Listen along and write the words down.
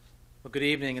Well, good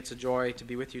evening. It's a joy to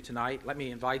be with you tonight. Let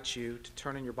me invite you to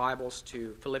turn in your Bibles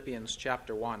to Philippians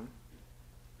chapter 1.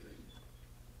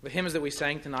 The hymns that we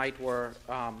sang tonight were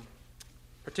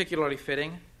particularly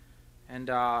fitting,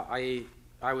 and I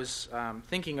was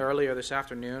thinking earlier this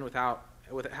afternoon,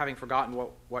 with having forgotten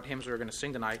what hymns we were going to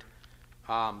sing tonight,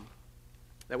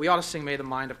 that we ought to sing "May the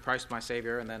Mind of Christ My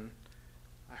Savior," and then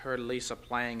I heard Lisa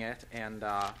playing it, and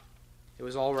it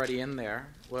was already in there.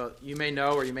 Well, you may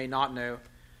know or you may not know,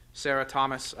 Sarah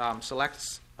Thomas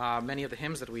selects many of the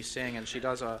hymns that we sing, and she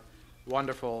does a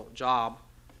wonderful job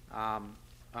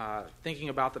thinking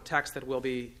about the text that we'll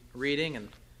be reading and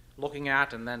looking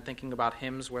at, and then thinking about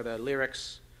hymns where the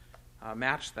lyrics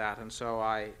match that. And so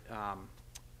I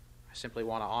simply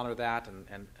want to honor that,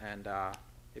 and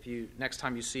if you next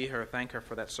time you see her, thank her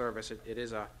for that service. It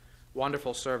is a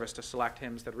wonderful service to select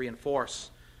hymns that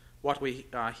reinforce what we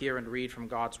hear and read from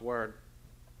God's Word.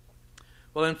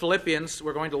 Well, in Philippians,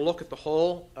 we're going to look at the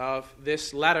whole of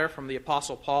this letter from the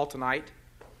Apostle Paul tonight.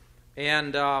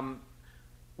 And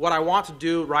what I want to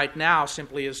do right now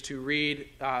simply is to read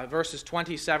verses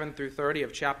 27 through 30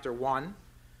 of chapter 1.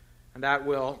 And that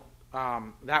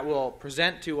will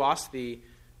present to us the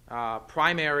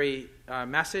primary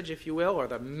message, if you will, or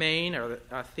the main or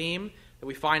the theme that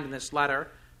we find in this letter.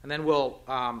 And then we'll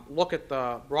look at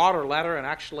the broader letter and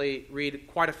actually read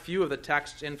quite a few of the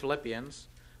texts in Philippians.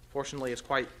 Fortunately, it's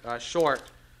quite short,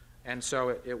 and so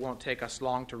it won't take us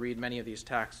long to read many of these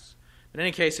texts. In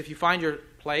any case, if you find your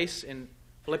place in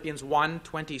Philippians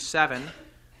 1:27,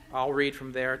 I'll read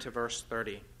from there to verse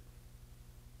 30.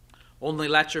 "Only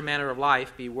let your manner of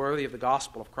life be worthy of the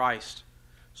gospel of Christ,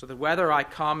 so that whether I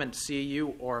come and see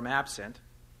you or am absent,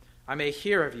 I may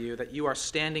hear of you that you are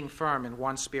standing firm in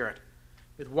one spirit,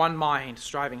 with one mind,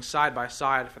 striving side by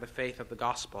side for the faith of the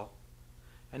gospel,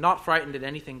 and not frightened at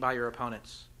anything by your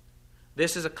opponents.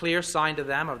 This is a clear sign to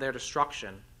them of their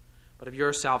destruction, but of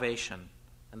your salvation,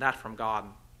 and that from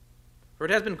God. For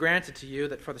it has been granted to you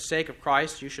that for the sake of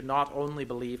Christ you should not only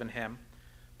believe in him,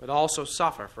 but also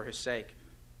suffer for his sake,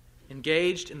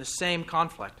 engaged in the same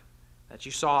conflict that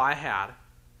you saw I had,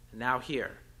 and now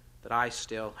hear that I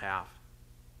still have."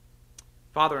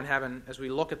 Father in heaven, as we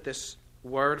look at this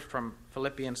word from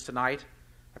Philippians tonight,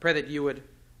 I pray that you would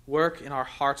work in our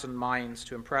hearts and minds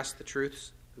to impress the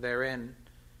truths therein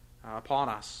upon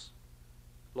us.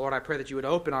 Lord, I pray that you would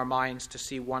open our minds to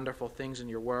see wonderful things in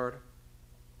your word.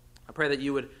 I pray that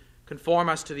you would conform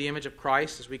us to the image of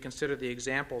Christ as we consider the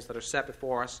examples that are set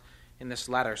before us in this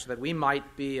letter, so that we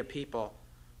might be a people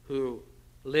who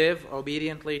live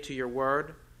obediently to your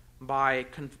word by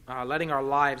letting our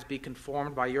lives be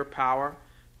conformed by your power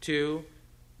to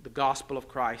the gospel of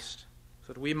Christ,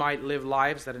 so that we might live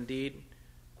lives that indeed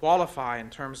qualify in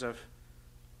terms of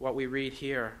what we read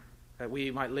here, that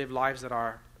we might live lives that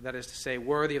are, that is to say,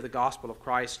 worthy of the gospel of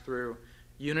Christ through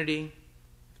unity,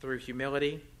 through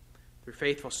humility, through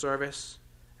faithful service,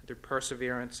 and through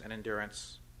perseverance and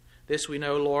endurance. This we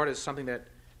know, Lord, is something that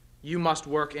you must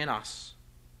work in us,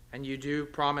 and you do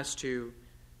promise to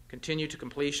continue to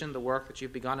completion the work that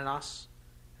you've begun in us,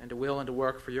 and to will and to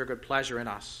work for your good pleasure in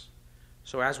us.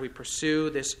 So as we pursue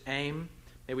this aim,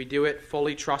 may we do it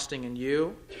fully trusting in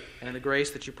you and in the grace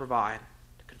that you provide,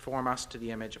 conform us to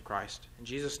the image of Christ. In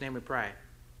Jesus' name we pray.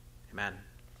 Amen.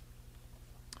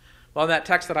 Well, in that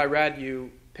text that I read,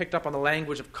 you picked up on the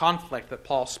language of conflict that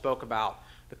Paul spoke about,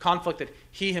 the conflict that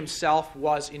he himself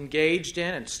was engaged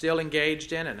in and still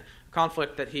engaged in, and a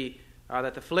conflict that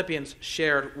that the Philippians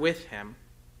shared with him.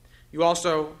 You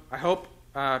also, I hope,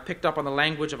 picked up on the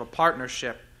language of a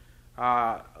partnership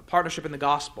in the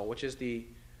gospel, which is the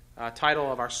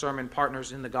title of our sermon,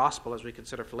 Partners in the Gospel, as we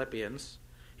consider Philippians.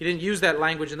 He didn't use that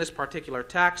language in this particular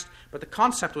text, but the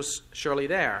concept was surely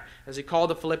there, as he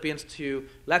called the Philippians to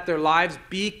let their lives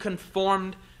be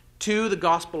conformed to the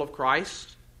gospel of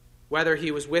Christ, whether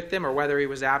he was with them or whether he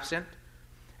was absent.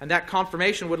 And that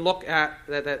confirmation would look at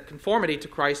that conformity to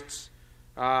Christ's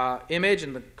image,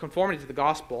 and the conformity to the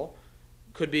gospel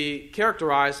could be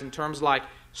characterized in terms like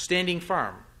standing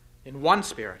firm in one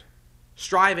spirit,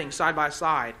 striving side by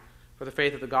side for the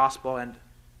faith of the gospel, and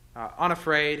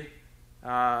unafraid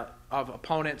of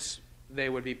opponents. They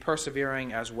would be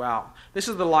persevering as well. This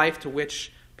is the life to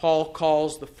which Paul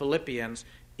calls the Philippians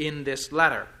in this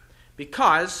letter,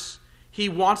 because he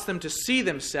wants them to see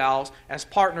themselves as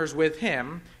partners with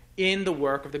him in the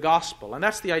work of the gospel. And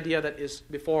that's the idea that is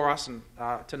before us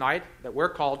tonight, that we're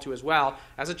called to as well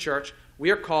as a church. We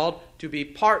are called to be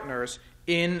partners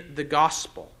in the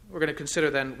gospel. We're going to consider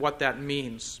then what that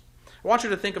means. I want you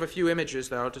to think of a few images,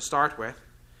 though, to start with,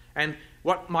 and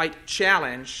what might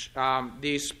challenge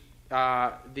these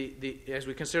as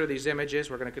we consider these images,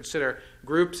 we're going to consider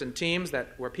groups and teams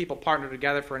where people partner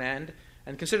together for an end,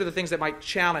 and consider the things that might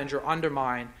challenge or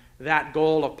undermine that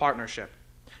goal of partnership.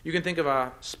 You can think of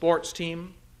a sports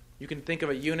team. You can think of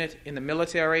a unit in the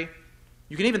military.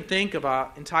 You can even think of an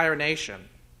entire nation.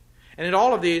 And in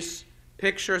all of these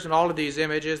pictures and all of these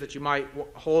images that you might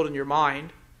hold in your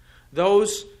mind,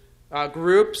 those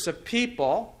groups of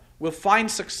people will find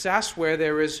success where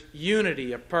there is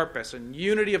unity of purpose and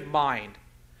unity of mind,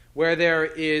 where there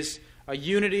is a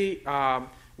unity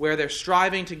where they're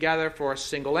striving together for a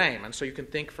single aim. And so you can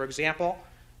think, for example,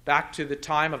 back to the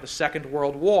time of the Second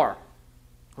World War,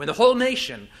 when the whole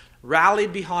nation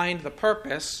rallied behind the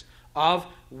purpose of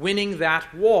winning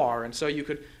that war. And so you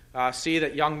could see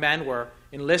that young men were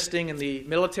enlisting in the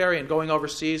military and going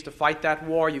overseas to fight that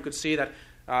war. You could see that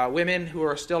women who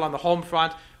are still on the home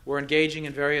front were engaging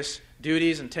in various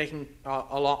duties and taking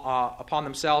upon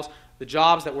themselves the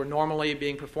jobs that were normally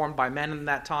being performed by men in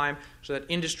that time so that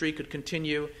industry could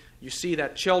continue. You see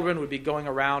that children would be going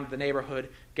around the neighborhood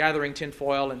gathering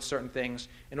tinfoil and certain things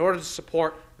in order to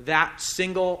support that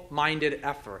single-minded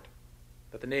effort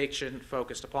that the nation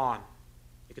focused upon.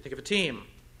 You can think of a team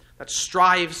that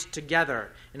strives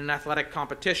together in an athletic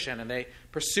competition, and they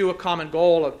pursue a common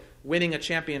goal of winning a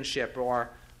championship or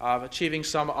of achieving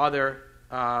some other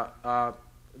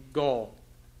goal.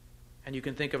 And you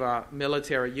can think of a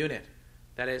military unit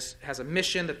that has a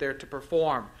mission that they're to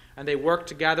perform, and they work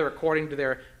together according to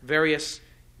their various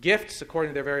gifts,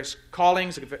 according to their various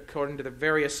callings, according to the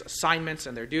various assignments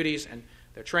and their duties and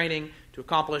their training to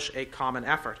accomplish a common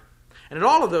effort. And in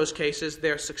all of those cases,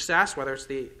 their success, whether it's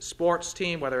the sports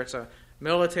team, whether it's a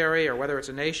military, or whether it's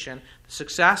a nation, the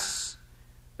success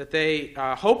that they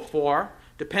hope for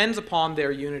depends upon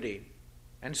their unity.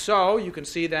 And so you can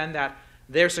see then that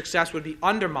their success would be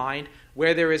undermined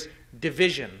where there is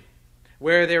division,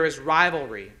 where there is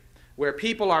rivalry, where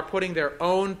people are putting their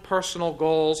own personal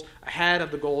goals ahead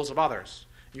of the goals of others.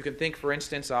 You can think, for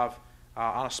instance, of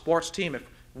on a sports team, if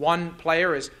one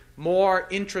player is more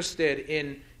interested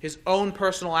in his own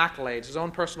personal accolades, his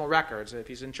own personal records, if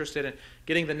he's interested in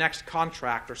getting the next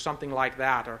contract or something like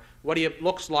that, or what he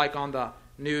looks like on the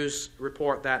news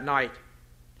report that night,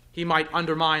 he might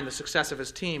undermine the success of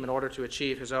his team in order to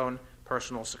achieve his own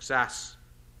personal success.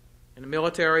 In the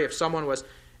military, if someone was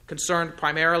concerned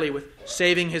primarily with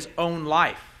saving his own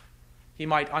life, he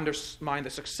might undermine the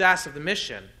success of the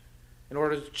mission in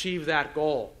order to achieve that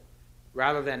goal,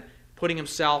 rather than putting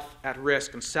himself at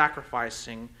risk and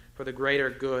sacrificing for the greater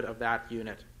good of that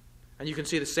unit. And you can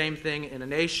see the same thing in a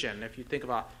nation. If you think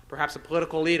of perhaps a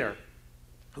political leader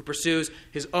who pursues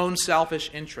his own selfish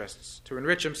interests to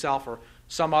enrich himself or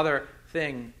some other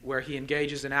thing where he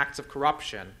engages in acts of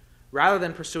corruption, rather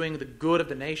than pursuing the good of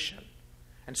the nation.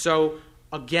 And so,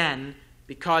 again,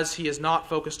 because he is not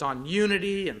focused on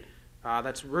unity and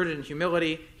that's rooted in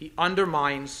humility, he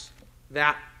undermines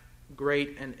that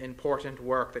great and important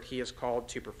work that he is called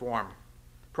to perform.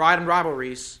 Pride and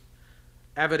rivalries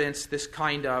evidence this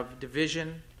kind of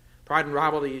division. Pride and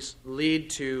rivalries lead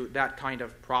to that kind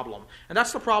of problem. And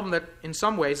that's the problem that in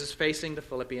some ways is facing the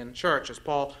Philippian church, as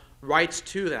Paul writes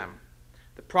to them.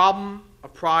 The problem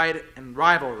of pride and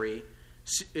rivalry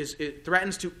it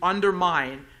threatens to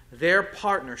undermine their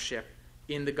partnership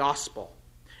in the gospel.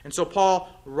 And so Paul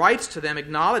writes to them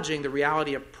acknowledging the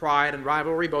reality of pride and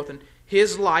rivalry, both in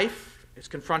his life, it's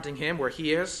confronting him where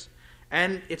he is,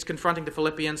 and it's confronting the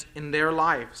Philippians in their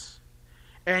lives.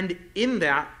 And in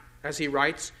that, as he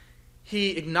writes,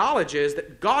 he acknowledges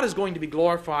that God is going to be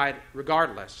glorified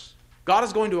regardless. God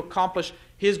is going to accomplish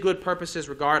his good purposes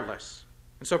regardless.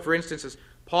 And so, for instance, as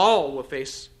Paul will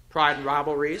face pride and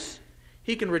rivalries,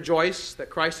 he can rejoice that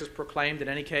Christ is proclaimed in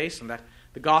any case and that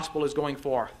the gospel is going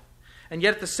forth. And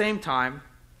yet at the same time,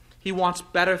 he wants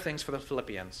better things for the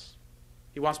Philippians.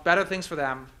 He wants better things for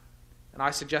them, and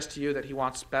I suggest to you that he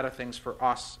wants better things for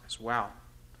us as well.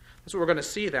 That's what we're going to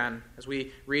see then as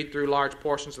we read through large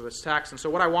portions of this text. And so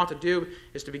what I want to do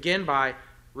is to begin by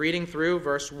reading through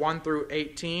verse 1 through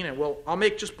 18, and I'll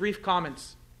make just brief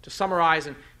comments to summarize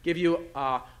and give you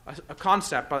a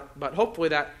concept, but hopefully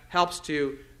that helps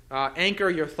to anchor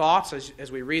your thoughts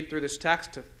as we read through this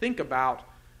text to think about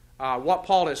what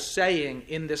Paul is saying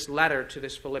in this letter to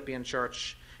this Philippian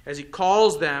church as he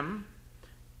calls them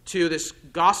to this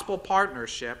gospel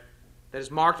partnership that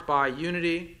is marked by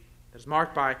unity, that is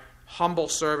marked by humble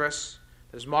service,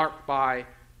 that is marked by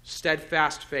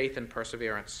steadfast faith and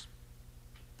perseverance.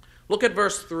 Look at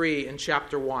verse 3 in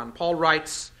chapter 1. Paul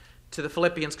writes to the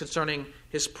Philippians concerning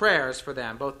his prayers for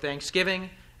them, both thanksgiving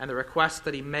and the requests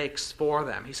that he makes for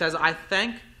them. He says, "I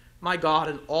thank my God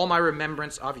in all my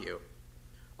remembrance of you,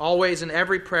 always in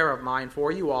every prayer of mine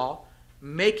for you all,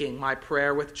 making my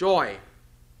prayer with joy.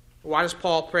 Why does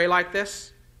Paul pray like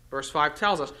this? Verse 5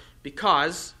 tells us,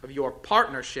 because of your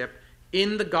partnership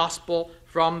in the gospel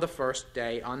from the first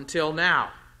day until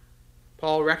now.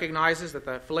 Paul recognizes that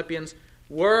the Philippians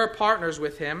were partners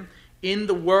with him in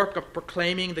the work of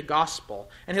proclaiming the gospel.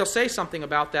 And he'll say something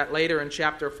about that later in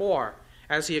chapter 4,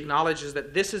 as he acknowledges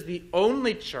that this is the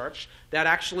only church that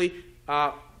actually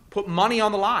put money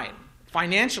on the line,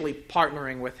 financially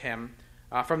partnering with him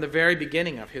from the very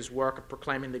beginning of his work of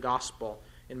proclaiming the gospel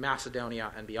in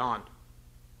Macedonia and beyond.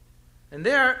 And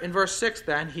there, in verse 6,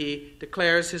 then, he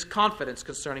declares his confidence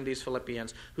concerning these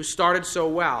Philippians, who started so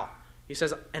well. He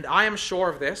says, "And I am sure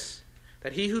of this,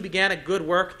 that he who began a good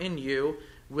work in you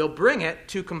will bring it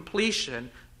to completion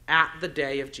at the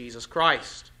day of Jesus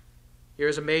Christ."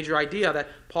 Here's a major idea, that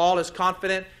Paul is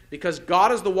confident because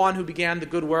God is the one who began the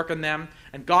good work in them,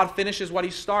 and God finishes what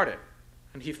he started.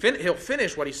 And he'll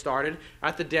finish what he started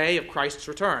at the day of Christ's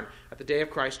return, at the day of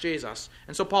Christ Jesus.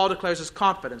 And so Paul declares his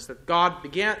confidence that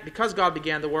because God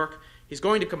began the work, he's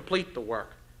going to complete the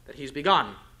work that he's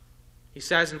begun. He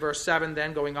says in verse 7,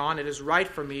 then going on, "It is right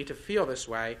for me to feel this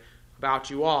way about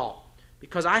you all,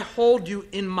 because I hold you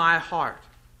in my heart,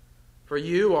 for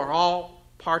you are all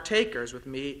partakers with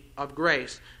me of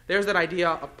grace." There's that idea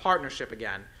of partnership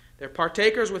again. They're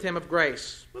partakers with him of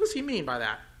grace. What does he mean by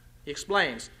that? He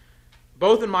explains,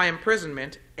 "Both in my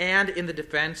imprisonment and in the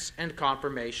defense and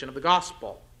confirmation of the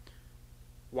gospel."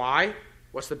 Why?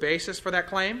 What's the basis for that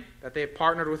claim? That they have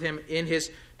partnered with him in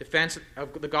his defense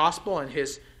of the gospel and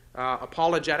his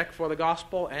apologetic for the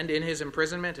gospel, and in his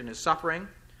imprisonment and his suffering.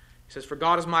 He says, "For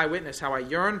God is my witness how I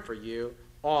yearn for you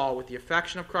all with the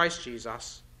affection of Christ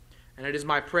Jesus. And it is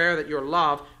my prayer that your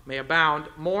love may abound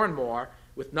more and more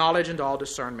with knowledge and all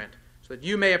discernment, so that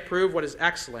you may approve what is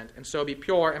excellent, and so be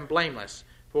pure and blameless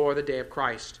for the day of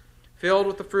Christ, filled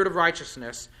with the fruit of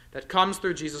righteousness that comes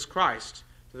through Jesus Christ,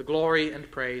 to the glory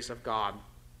and praise of God."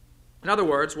 In other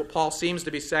words, what Paul seems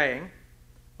to be saying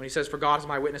when he says, "For God is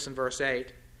my witness" in verse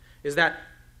 8, is that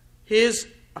his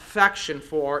affection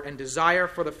for and desire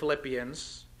for the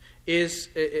Philippians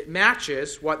it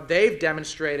matches what they've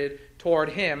demonstrated toward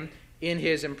him in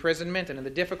his imprisonment and in the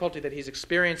difficulty that he's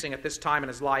experiencing at this time in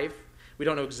his life. We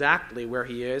don't know exactly where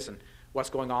he is and what's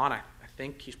going on. I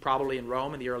think he's probably in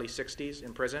Rome in the early 60s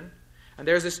in prison. And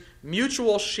there's this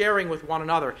mutual sharing with one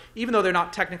another, even though they're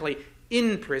not technically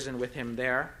in prison with him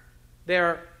there.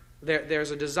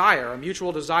 There's a desire, a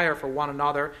mutual desire for one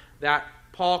another that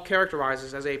Paul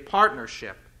characterizes as a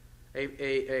partnership,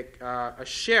 a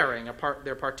sharing.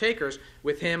 They're partakers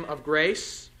with him of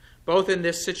grace, both in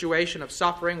this situation of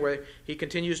suffering where he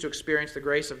continues to experience the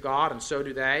grace of God, and so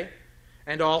do they,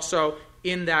 and also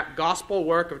in that gospel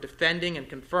work of defending and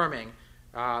confirming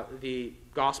the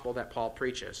gospel that Paul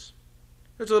preaches.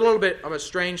 It's a little bit of a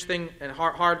strange thing and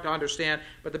hard to understand,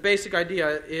 but the basic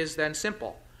idea is then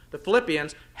simple. The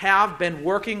Philippians have been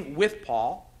working with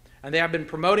Paul, and they have been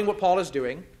promoting what Paul is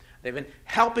doing. They've been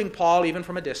helping Paul even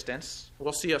from a distance.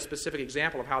 We'll see a specific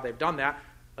example of how they've done that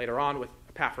later on with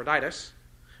Epaphroditus.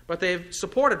 But they've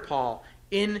supported Paul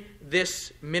in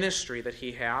this ministry that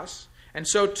he has. And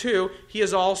so, too, he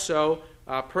has also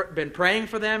been praying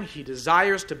for them. He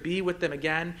desires to be with them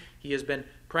again. He has been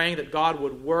praying that God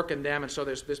would work in them. And so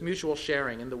there's this mutual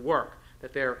sharing in the work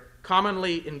that they're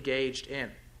commonly engaged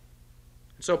in.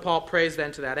 And so Paul prays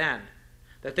then to that end,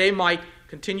 that they might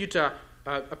continue to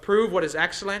approve what is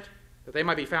excellent, that they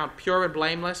might be found pure and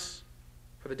blameless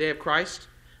for the day of Christ,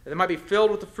 that they might be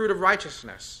filled with the fruit of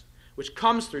righteousness, which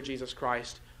comes through Jesus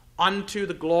Christ, unto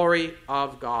the glory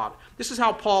of God. This is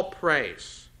how Paul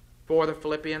prays for the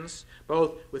Philippians,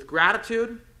 both with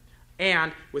gratitude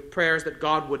and with prayers that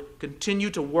God would continue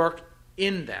to work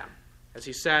in them. As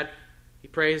he said, he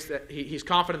prays that he's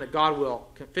confident that God will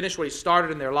finish what he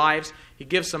started in their lives. He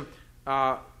gives some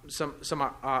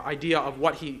idea of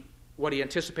what he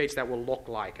anticipates that will look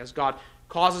like as God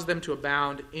causes them to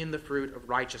abound in the fruit of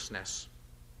righteousness.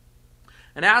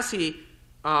 And as he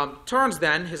turns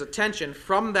then his attention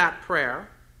from that prayer,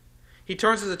 he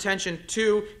turns his attention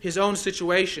to his own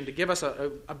situation to give us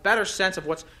a better sense of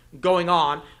what's going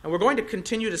on. And we're going to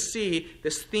continue to see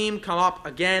this theme come up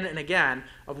again and again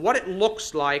of what it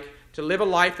looks like to live a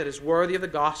life that is worthy of the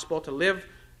gospel, to live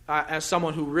as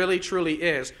someone who really truly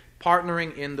is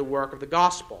partnering in the work of the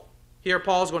gospel. Here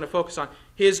Paul is going to focus on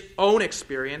his own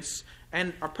experience,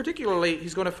 and particularly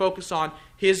he's going to focus on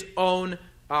his own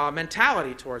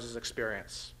mentality towards his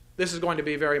experience. This is going to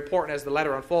be very important as the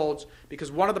letter unfolds,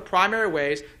 because one of the primary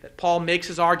ways that Paul makes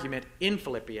his argument in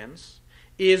Philippians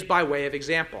is by way of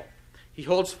example. He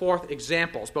holds forth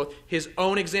examples, both his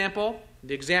own example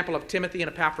the example of Timothy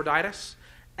and Epaphroditus,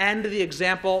 and the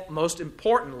example, most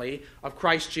importantly, of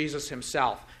Christ Jesus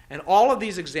himself. And all of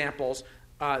these examples,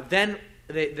 then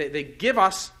they give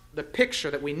us the picture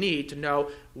that we need to know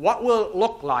what will it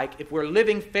look like if we're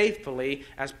living faithfully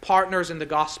as partners in the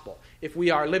gospel, if we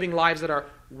are living lives that are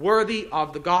worthy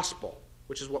of the gospel,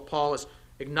 which is what Paul is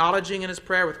acknowledging in his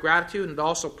prayer with gratitude and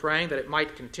also praying that it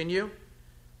might continue.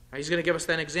 Now, he's going to give us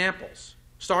then examples,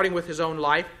 starting with his own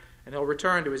life, and he'll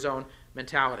return to his own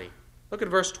mentality. Look at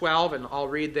verse 12, and I'll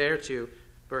read there to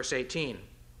verse 18.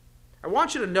 I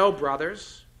want you to know,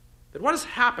 brothers, that what has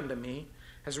happened to me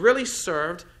has really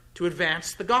served to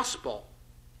advance the gospel,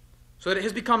 so that it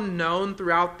has become known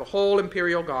throughout the whole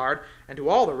imperial guard and to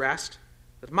all the rest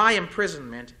that my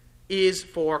imprisonment is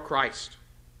for Christ.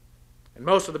 And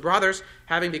most of the brothers,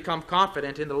 having become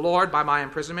confident in the Lord by my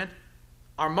imprisonment,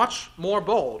 are much more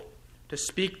bold to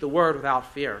speak the word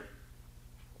without fear.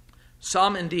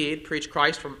 Some indeed preach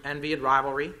Christ from envy and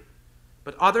rivalry,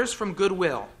 but others from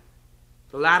goodwill.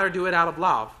 The latter do it out of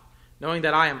love, knowing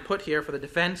that I am put here for the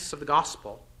defense of the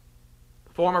gospel.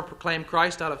 The former proclaim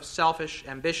Christ out of selfish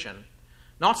ambition,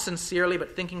 not sincerely,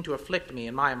 but thinking to afflict me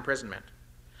in my imprisonment.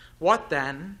 What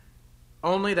then?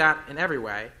 Only that in every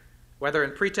way, whether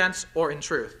in pretense or in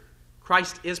truth,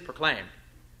 Christ is proclaimed,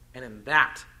 and in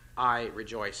that I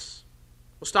rejoice.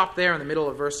 We'll stop there in the middle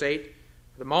of verse 8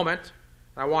 for the moment.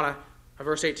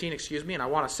 Verse 18, and I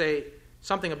want to say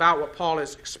something about what Paul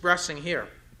is expressing here.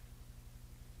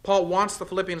 Paul wants the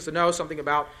Philippians to know something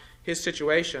about his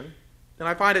situation, and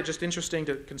I find it just interesting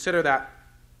to consider that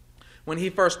when he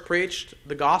first preached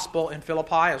the gospel in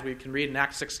Philippi, as we can read in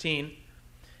Acts 16,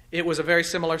 it was a very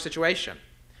similar situation.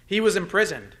 He was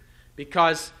imprisoned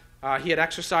because he had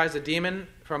exorcised a demon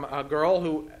from a girl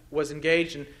who was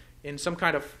engaged in some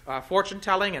kind of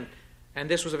fortune-telling, and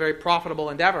this was a very profitable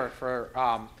endeavor for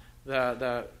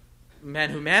the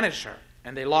men who managed her,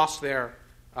 and they lost their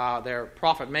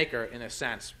profit maker, in a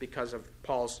sense, because of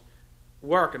Paul's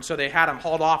work, and so they had him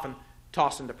hauled off and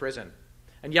tossed into prison.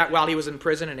 And yet, while he was in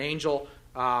prison, an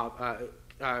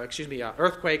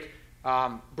earthquake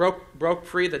broke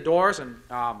free the doors,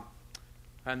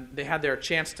 and they had their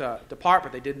chance to depart,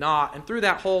 but they did not. And through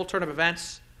that whole turn of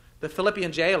events, the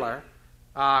Philippian jailer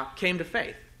came to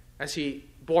faith as he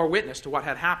bore witness to what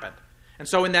had happened. And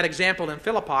so in that example in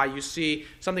Philippi, you see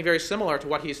something very similar to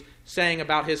what he's saying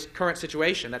about his current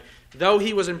situation, that though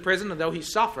he was in prison and though he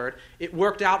suffered, it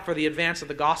worked out for the advance of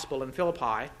the gospel in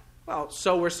Philippi. Well,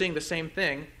 so we're seeing the same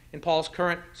thing in Paul's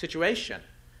current situation,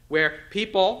 where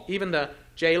people, even the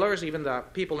jailers, even the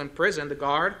people in prison, the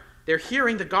guard, they're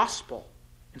hearing the gospel.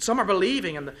 And some are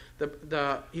believing, and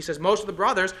he says most of the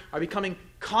brothers are becoming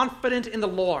confident in the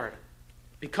Lord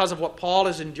because of what Paul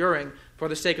is enduring for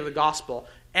the sake of the gospel.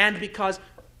 And because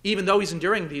even though he's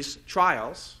enduring these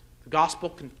trials, the gospel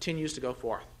continues to go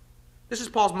forth. This is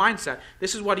Paul's mindset.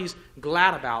 This is what he's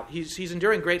glad about. He's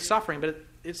enduring great suffering, but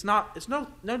it's no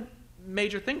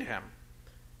major thing to him.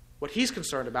 What he's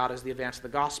concerned about is the advance of the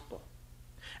gospel.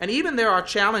 And even there are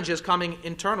challenges coming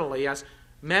internally as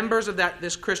members of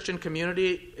this Christian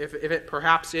community, if it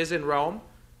perhaps is in Rome,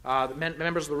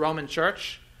 members of the Roman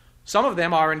church. Some of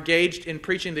them are engaged in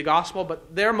preaching the gospel,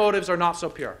 but their motives are not so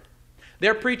pure.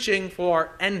 They're preaching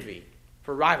for envy,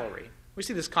 for rivalry. We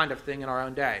see this kind of thing in our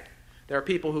own day. There are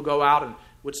people who go out and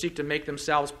would seek to make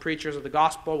themselves preachers of the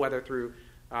gospel, whether through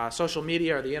social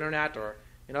media or the internet or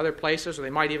in other places, or they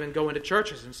might even go into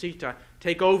churches and seek to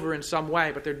take over in some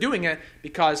way. But they're doing it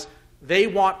because they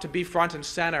want to be front and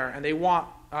center, and they want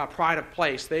pride of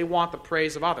place. They want the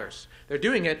praise of others. They're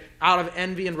doing it out of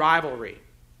envy and rivalry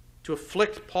to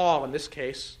afflict Paul, in this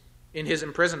case, in his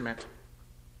imprisonment.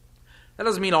 That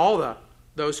doesn't mean all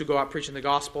those who go out preaching the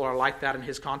gospel are like that in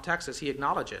his context, as he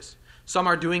acknowledges. Some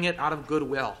are doing it out of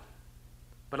goodwill,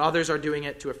 but others are doing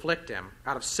it to afflict him,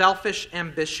 out of selfish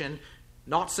ambition,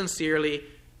 not sincerely,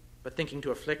 but thinking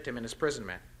to afflict him in his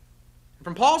imprisonment. And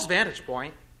from Paul's vantage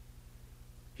point,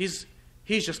 he's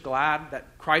just glad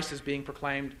that Christ is being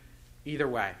proclaimed either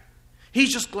way.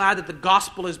 He's just glad that the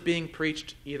gospel is being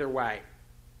preached either way.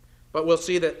 But we'll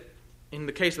see that in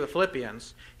the case of the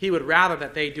Philippians, he would rather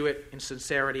that they do it in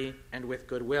sincerity and with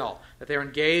goodwill, that they're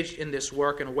engaged in this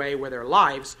work in a way where their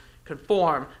lives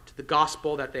conform to the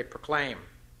gospel that they proclaim.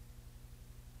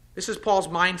 This is Paul's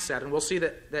mindset, and we'll see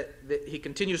that he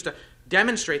continues to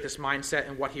demonstrate this mindset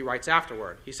in what he writes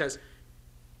afterward. He says,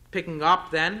 picking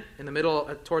up then in the middle,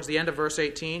 towards the end of verse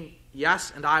 18,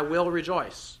 yes, and I will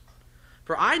rejoice.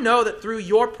 For I know that through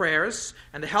your prayers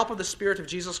and the help of the Spirit of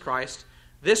Jesus Christ,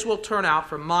 this will turn out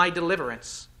for my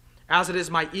deliverance, as it is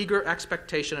my eager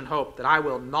expectation and hope that I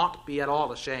will not be at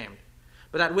all ashamed,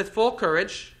 but that with full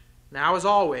courage, now as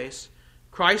always,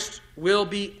 Christ will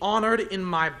be honored in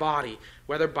my body,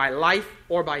 whether by life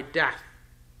or by death.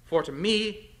 For to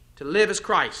me, to live is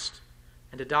Christ,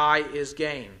 and to die is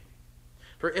gain.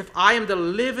 For if I am to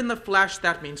live in the flesh,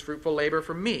 that means fruitful labor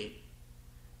for me.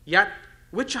 Yet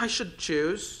which I should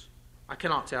choose, I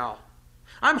cannot tell.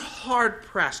 I'm hard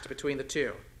pressed between the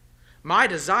two. My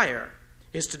desire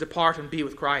is to depart and be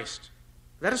with Christ.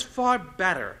 That is far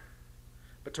better.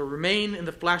 But to remain in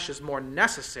the flesh is more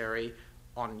necessary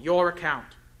on your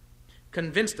account.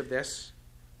 Convinced of this,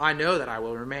 I know that I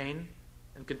will remain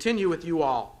and continue with you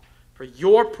all for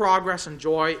your progress and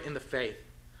joy in the faith,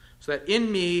 so that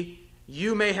in me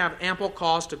you may have ample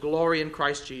cause to glory in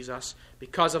Christ Jesus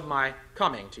because of my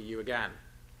coming to you again.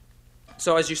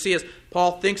 So as you see, as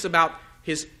Paul thinks about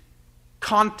his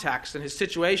context and his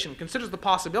situation, considers the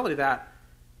possibility that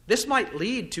this might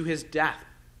lead to his death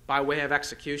by way of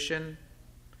execution.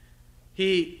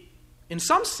 He, in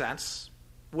some sense,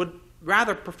 would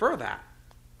rather prefer that.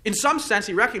 In some sense,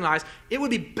 he recognized it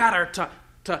would be better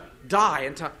to die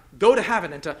and to go to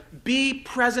heaven and to be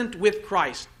present with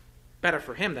Christ. Better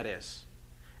for him, that is.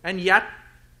 And yet,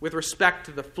 with respect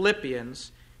to the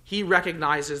Philippians, he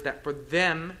recognizes that for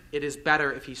them it is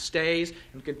better if he stays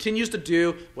and continues to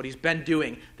do what he's been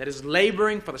doing, that is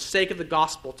laboring for the sake of the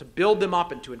gospel, to build them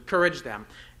up and to encourage them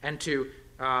and to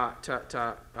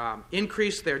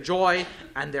increase their joy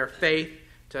and their faith,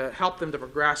 to help them to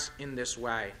progress in this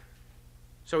way.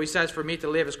 So he says, for me to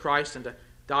live is Christ and to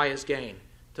die is gain.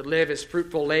 To live is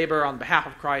fruitful labor on behalf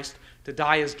of Christ. To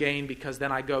die is gain because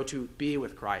then I go to be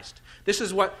with Christ. This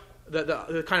is what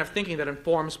the kind of thinking that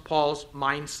informs Paul's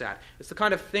mindset. It's the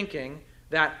kind of thinking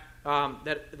that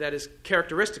is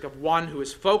characteristic of one who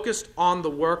is focused on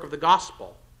the work of the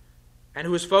gospel and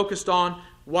who is focused on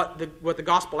what the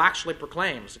gospel actually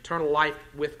proclaims, eternal life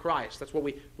with Christ. That's what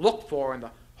we look for in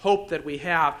the hope that we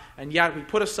have, and yet we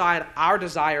put aside our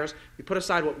desires, we put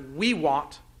aside what we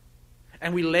want,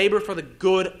 and we labor for the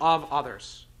good of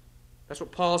others. That's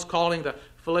what Paul's calling the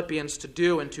Philippians to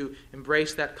do, and to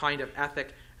embrace that kind of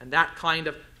ethic and that kind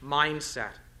of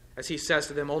mindset. As he says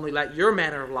to them, only let your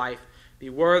manner of life be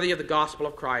worthy of the gospel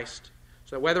of Christ,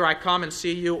 so that whether I come and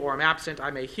see you or am absent, I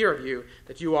may hear of you,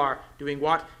 that you are doing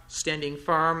what? Standing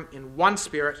firm in one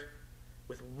spirit,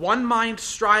 with one mind,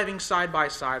 striving side by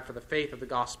side for the faith of the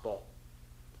gospel,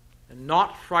 and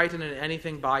not frightened in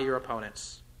anything by your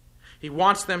opponents. He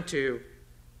wants them to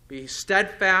be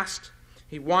steadfast.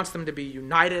 He wants them to be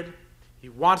united. He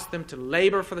wants them to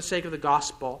labor for the sake of the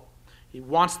gospel. He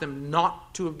wants them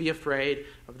not to be afraid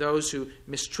of those who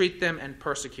mistreat them and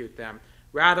persecute them.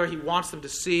 Rather, he wants them to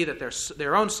see that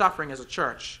their own suffering as a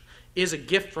church is a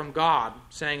gift from God,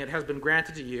 saying it has been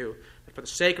granted to you that for the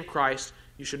sake of Christ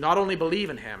you should not only believe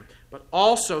in him, but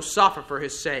also suffer for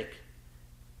his sake.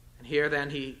 And here then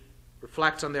he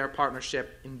reflects on their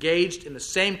partnership, engaged in the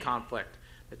same conflict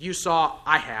that you saw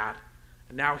I had,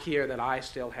 and now here that I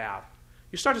still have.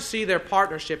 You start to see their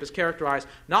partnership is characterized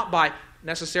not by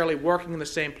necessarily working in the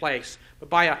same place, but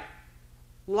by a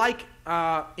like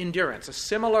endurance, a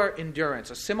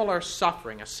similar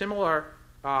suffering, a similar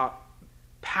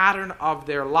pattern of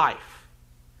their life.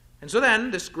 And so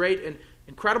then this great and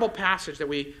incredible passage that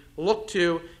we look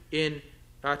to in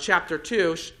chapter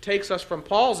 2 takes us from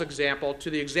Paul's example to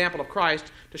the example of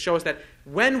Christ to show us that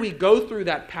when we go through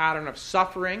that pattern of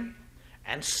suffering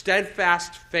and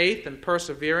steadfast faith and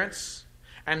perseverance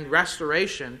and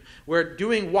restoration, we're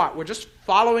doing what? We're just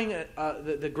following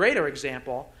the greater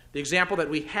example, the example that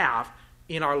we have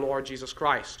in our Lord Jesus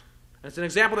Christ. And it's an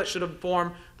example that should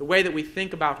inform the way that we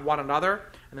think about one another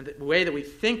and the way that we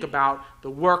think about the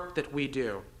work that we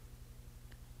do.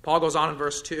 Paul goes on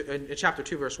in chapter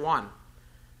 2, verse 1.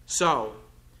 So,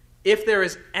 if there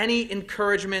is any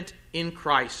encouragement in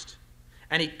Christ,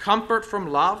 any comfort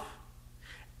from love,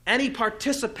 any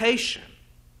participation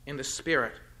in the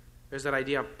Spirit, there's that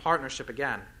idea of partnership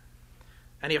again,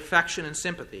 any affection and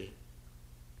sympathy,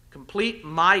 complete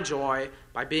my joy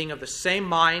by being of the same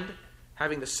mind,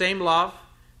 having the same love,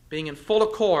 being in full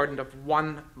accord and of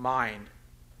one mind.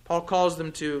 Paul calls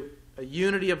them to a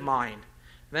unity of mind.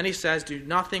 And then he says, do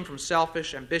nothing from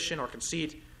selfish ambition or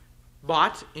conceit,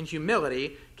 but in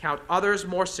humility count others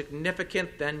more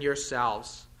significant than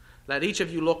yourselves. Let each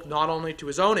of you look not only to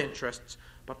his own interests,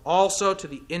 but also to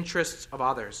the interests of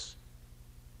others.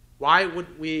 Why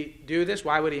would we do this?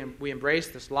 Why would we embrace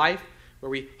this life where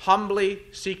we humbly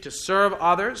seek to serve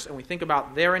others and we think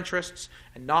about their interests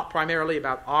and not primarily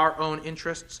about our own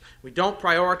interests? We don't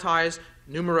prioritize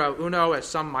numero uno, as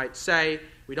some might say.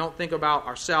 We don't think about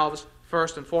ourselves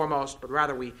first and foremost, but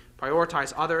rather we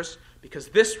prioritize others, because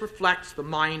this reflects the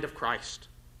mind of Christ.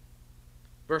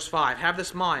 Verse 5, have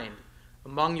this mind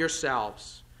among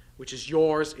yourselves, which is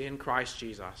yours in Christ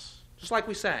Jesus. Just like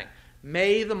we sang,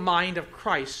 may the mind of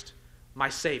Christ, my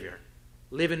Savior,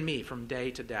 live in me from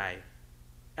day to day,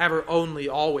 ever only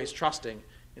always trusting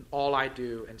in all I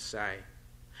do and say.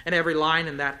 And every line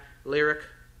in that lyric,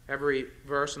 every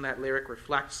verse in that lyric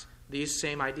reflects these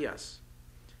same ideas.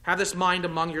 Have this mind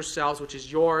among yourselves, which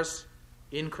is yours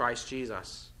in Christ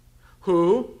Jesus,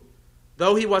 who,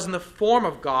 though he was in the form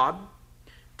of God,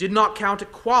 did not count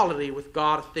equality with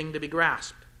God a thing to be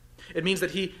grasped. It means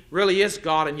that he really is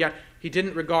God, and yet he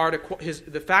didn't regard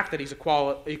the fact that he's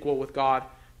equal with God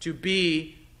to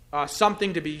be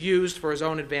something to be used for his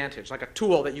own advantage, like a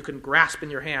tool that you can grasp in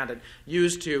your hand and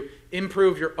use to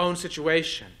improve your own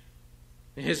situation.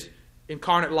 In his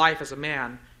incarnate life as a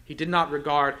man, he did not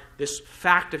regard this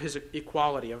fact of his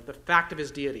equality, of the fact of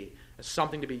his deity, as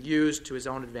something to be used to his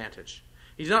own advantage.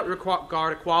 He did not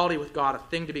regard equality with God a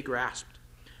thing to be grasped,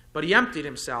 but he emptied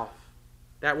himself.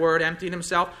 That word, emptied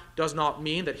himself, does not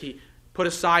mean that he put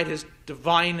aside his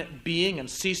divine being and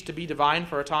ceased to be divine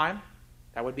for a time.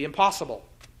 That would be impossible.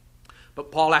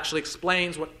 But Paul actually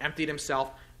explains what emptied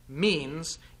himself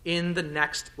means in the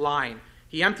next line.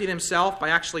 He emptied himself by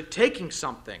actually taking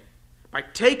something, by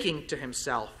taking to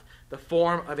himself the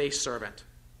form of a servant,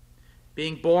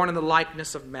 being born in the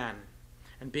likeness of men,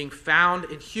 and being found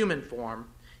in human form,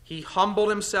 he humbled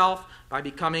himself by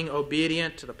becoming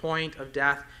obedient to the point of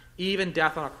death, even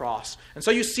death on a cross. And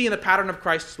so you see in the pattern of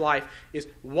Christ's life is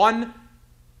one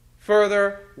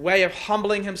further way of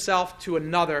humbling himself to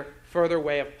another further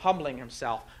way of humbling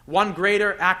himself. One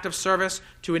greater act of service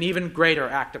to an even greater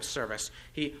act of service.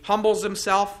 He humbles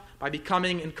himself by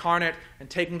becoming incarnate and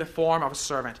taking the form of a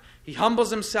servant. He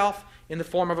humbles himself in the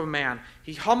form of a man.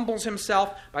 He humbles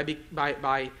himself by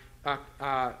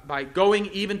going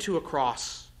even to a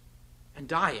cross and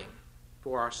dying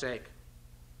for our sake.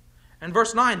 And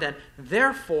verse 9 then,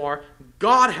 therefore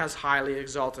God has highly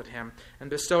exalted him and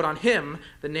bestowed on him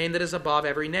the name that is above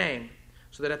every name,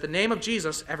 so that at the name of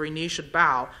Jesus every knee should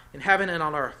bow in heaven and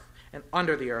on earth and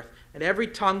under the earth, and every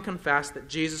tongue confess that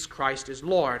Jesus Christ is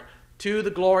Lord, to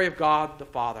the glory of God the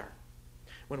Father.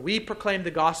 When we proclaim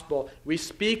the gospel, we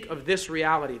speak of this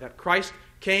reality, that Christ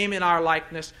came in our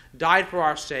likeness, died for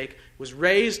our sake, was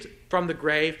raised from the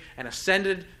grave, and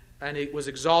ascended, and he was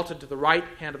exalted to the right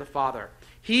hand of the Father.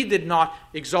 He did not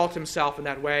exalt himself in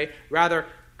that way. Rather,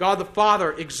 God the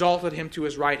Father exalted him to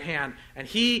his right hand, and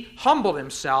he humbled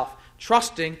himself,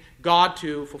 trusting God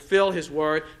to fulfill his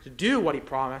word, to do what he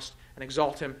promised, and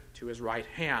exalt him to his right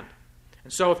hand.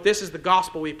 And so if this is the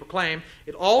gospel we proclaim,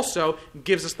 it also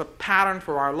gives us the pattern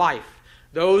for our life.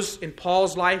 Those in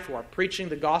Paul's life who are preaching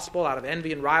the gospel out of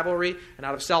envy and rivalry and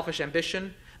out of selfish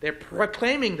ambition, they're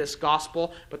proclaiming this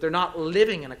gospel, but they're not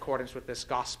living in accordance with this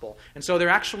gospel. And so they're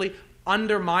actually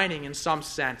undermining, in some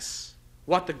sense,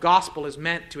 what the gospel is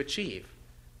meant to achieve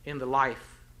in the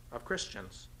life of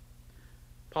Christians.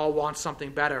 Paul wants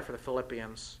something better for the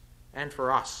Philippians and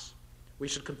for us. We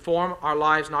should conform our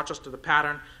lives not just to the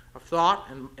pattern of thought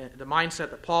and the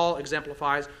mindset that Paul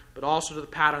exemplifies, but also to the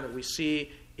pattern that we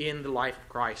see in the life of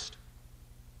Christ.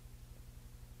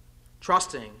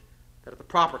 Trusting that at the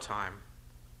proper time,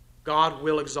 God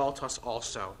will exalt us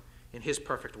also in his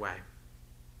perfect way.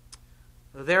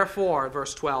 Therefore,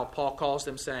 verse 12, Paul calls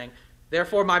them saying,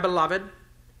 therefore, my beloved,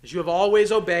 as you have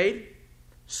always obeyed,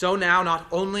 so now not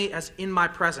only as in my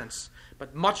presence,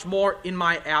 but much more in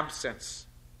my absence,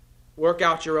 work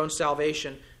out your own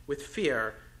salvation with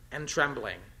fear and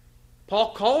trembling.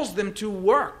 Paul calls them to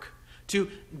work, to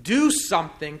do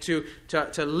something, to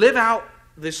live out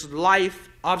this life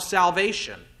of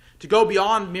salvation, to go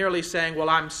beyond merely saying, well,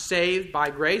 I'm saved by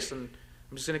grace and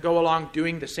I'm just going to go along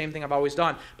doing the same thing I've always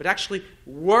done, but actually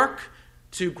work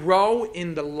to grow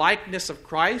in the likeness of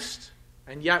Christ.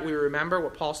 And yet we remember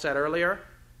what Paul said earlier,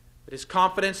 that his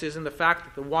confidence is in the fact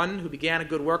that the one who began a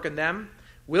good work in them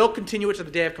will continue it to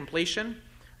the day of completion.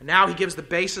 And now he gives the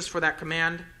basis for that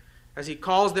command as he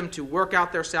calls them to work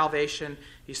out their salvation.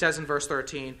 He says in verse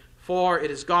 13, for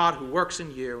it is God who works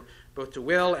in you, both to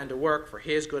will and to work for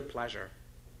his good pleasure.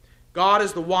 God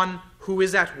is the one who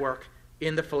is at work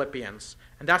in the Philippians.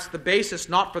 And that's the basis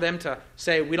not for them to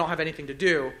say we don't have anything to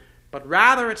do, but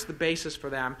rather it's the basis for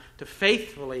them to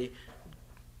faithfully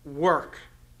work,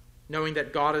 knowing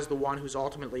that God is the one who's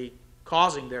ultimately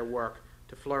causing their work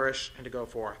to flourish and to go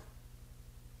forth.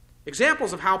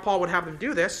 Examples of how Paul would have them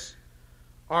do this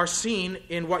are seen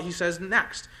in what he says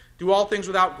next. Do all things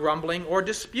without grumbling or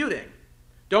disputing.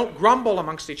 Don't grumble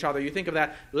amongst each other. You think of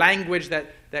that language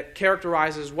that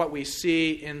characterizes what we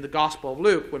see in the Gospel of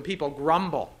Luke when people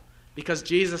grumble because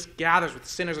Jesus gathers with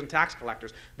sinners and tax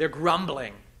collectors. They're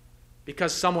grumbling.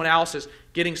 because someone else is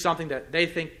getting something that they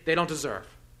think they don't deserve.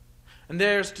 And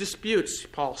there's disputes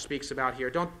Paul speaks about here.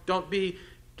 Don't be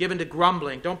given to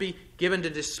grumbling. Don't be given to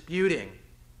disputing.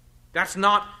 That's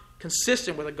not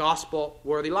consistent with a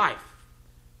gospel-worthy life.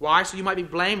 Why? So you might be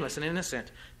blameless and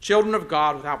innocent, children of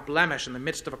God without blemish in the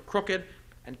midst of a crooked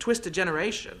and twisted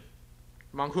generation,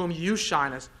 among whom you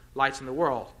shine as lights in the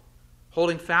world,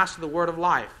 holding fast to the word of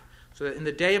life, so that in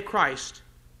the day of Christ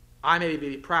I may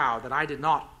be proud that I did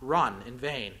not run in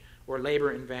vain or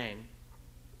labor in vain.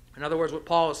 In other words, what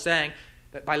Paul is saying,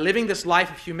 that by living this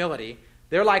life of humility,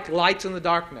 they're like lights in the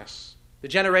darkness. The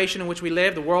generation in which we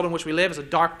live, the world in which we live, is a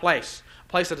dark place, a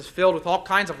place that is filled with all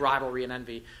kinds of rivalry and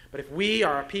envy. But if we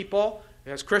are a people,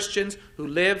 as Christians, who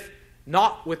live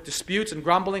not with disputes and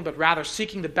grumbling, but rather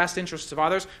seeking the best interests of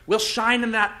others, we'll shine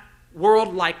in that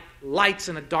world like lights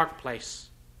in a dark place.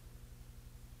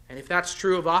 And if that's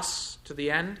true of us to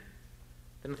the end,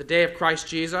 then at the day of Christ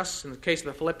Jesus, in the case of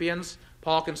the Philippians,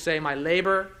 Paul can say, my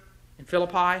labor in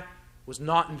Philippi was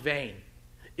not in vain.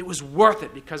 It was worth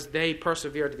it because they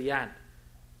persevered to the end.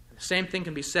 And the same thing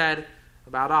can be said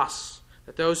about us,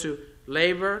 that those who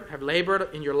have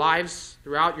labored in your lives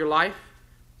throughout your life,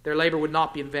 their labor would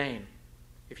not be in vain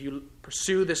if you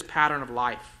pursue this pattern of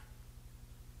life.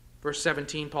 Verse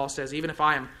 17, Paul says, even if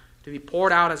I am to be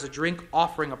poured out as a drink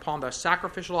offering upon the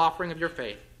sacrificial offering of your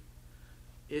faith,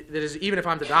 that is, even if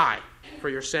I'm to die for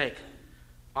your sake,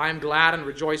 I am glad and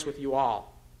rejoice with you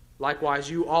all. Likewise,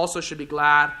 you also should be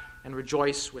glad and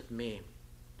rejoice with me.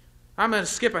 I'm going to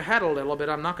skip ahead a little bit.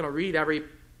 I'm not going to read every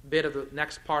bit of the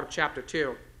next part of chapter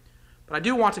 2. But I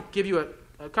do want to give you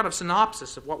a kind of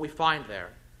synopsis of what we find there.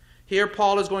 Here,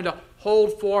 Paul is going to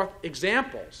hold forth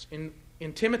examples in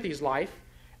Timothy's life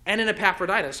and in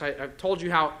Epaphroditus. I've told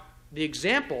you how the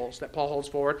examples that Paul holds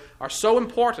forward are so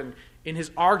important in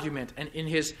his argument and in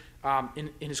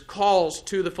his calls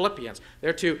to the Philippians.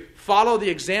 They're to follow the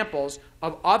examples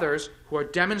of others who are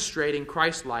demonstrating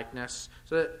Christ-likeness,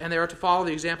 and they are to follow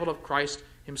the example of Christ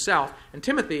himself. And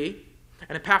Timothy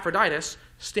and Epaphroditus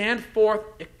stand forth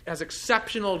as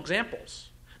exceptional examples.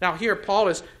 Now here Paul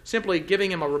is simply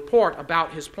giving him a report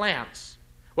about his plans,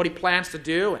 what he plans to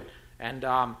do, and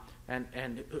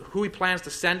who he plans to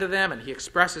send to them, and he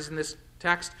expresses in this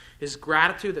text his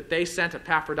gratitude that they sent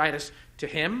Epaphroditus to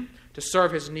him to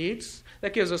serve his needs.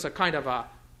 That gives us a kind of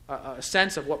a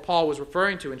sense of what Paul was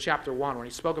referring to in chapter 1 when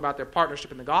he spoke about their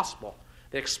partnership in the gospel.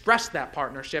 They expressed that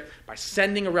partnership by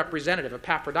sending a representative,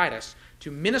 Epaphroditus,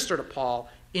 to minister to Paul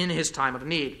in his time of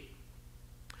need.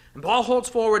 And Paul holds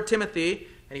forward Timothy,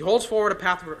 and he holds forward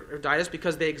Epaphroditus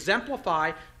because they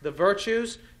exemplify the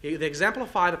virtues, they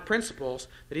exemplify the principles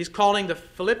that he's calling the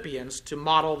Philippians to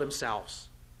model themselves.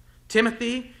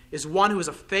 Timothy is one who is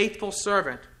a faithful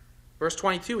servant. Verse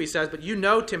 22, he says, but you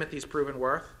know Timothy's proven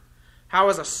worth, how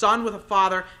as a son with a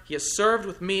father he has served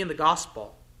with me in the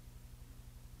gospel.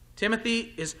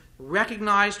 Timothy is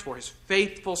recognized for his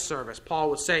faithful service. Paul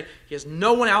would say he has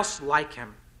no one else like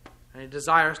him, and he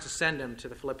desires to send him to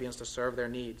the Philippians to serve their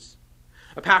needs.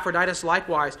 Epaphroditus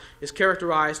likewise is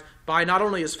characterized by not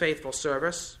only his faithful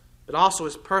service, but also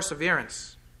his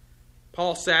perseverance.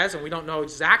 Paul says, and we don't know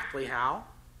exactly how,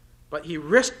 but he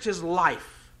risked his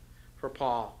life for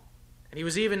Paul. And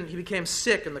he became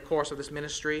sick in the course of this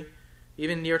ministry,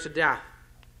 even near to death.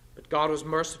 But God was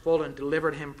merciful and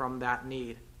delivered him from that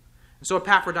need. And so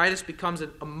Epaphroditus becomes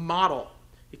a model.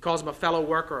 He calls him a fellow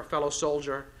worker, a fellow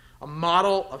soldier, a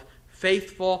model of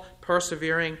faithful,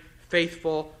 persevering,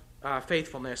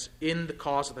 faithfulness in the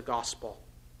cause of the gospel.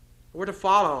 We're to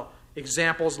follow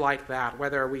examples like that,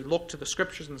 whether we look to the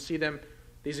scriptures and see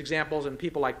these examples in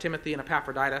people like Timothy and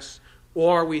Epaphroditus,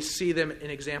 or we see them in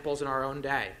examples in our own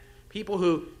day. People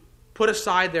who put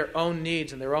aside their own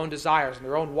needs and their own desires and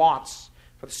their own wants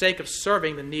for the sake of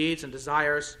serving the needs and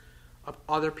desires of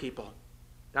other people.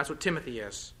 That's what Timothy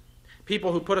is.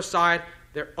 People who put aside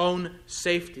their own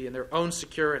safety and their own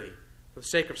security for the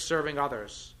sake of serving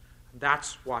others.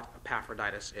 That's what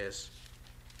Epaphroditus is.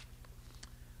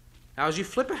 Now, as you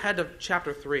flip ahead to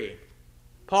chapter 3,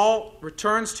 Paul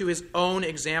returns to his own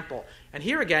example. And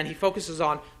here again, he focuses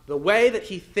on the way that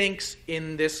he thinks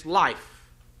in this life.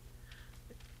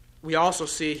 We also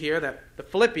see here that the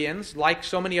Philippians, like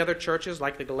so many other churches,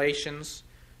 like the Galatians,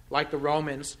 like the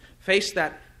Romans, faced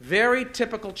that very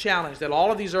typical challenge that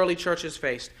all of these early churches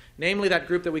faced, namely that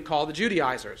group that we call the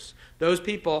Judaizers, those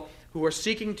people who were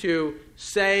seeking to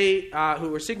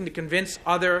convince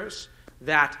others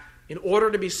that in order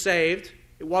to be saved,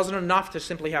 it wasn't enough to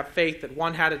simply have faith, that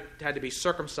one had to be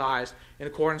circumcised in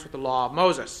accordance with the law of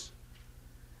Moses.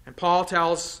 And Paul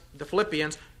tells the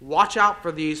Philippians, watch out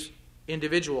for these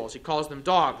individuals. He calls them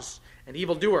dogs and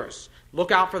evildoers.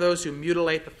 Look out for those who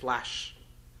mutilate the flesh.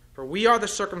 For we are the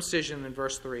circumcision, in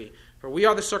verse 3, for we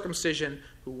are the circumcision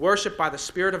who worship by the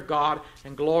Spirit of God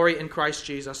and glory in Christ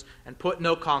Jesus and put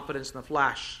no confidence in the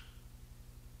flesh.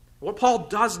 What Paul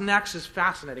does next is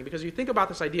fascinating because you think about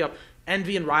this idea of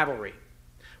envy and rivalry.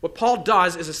 What Paul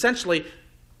does is essentially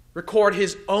record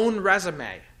his own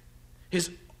resume,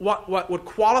 what would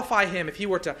qualify him if he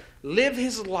were to live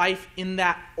his life in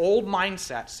that old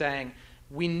mindset, saying,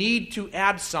 we need to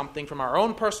add something from our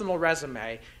own personal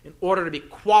resume in order to be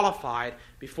qualified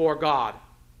before God.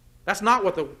 That's not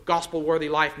what the gospel-worthy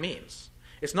life means.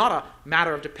 It's not a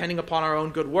matter of depending upon our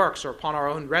own good works or upon our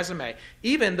own resume,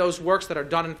 even those works that are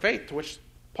done in faith, to which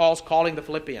Paul's calling the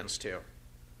Philippians to.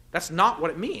 That's not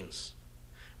what it means.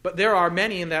 But there are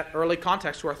many in that early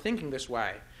context who are thinking this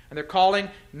way, and they're calling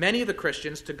many of the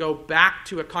Christians to go back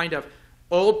to a kind of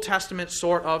Old Testament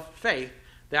sort of faith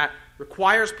that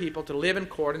requires people to live in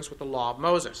accordance with the law of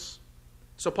Moses.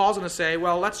 So Paul's going to say,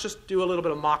 well, let's just do a little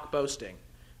bit of mock boasting.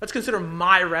 Let's consider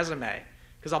my resume,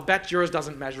 because I'll bet yours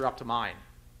doesn't measure up to mine.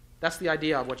 That's the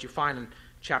idea of what you find in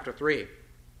chapter 3.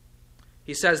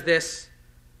 He says this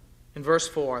in verse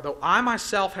 4, though I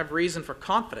myself have reason for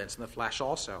confidence in the flesh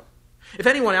also. If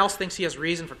anyone else thinks he has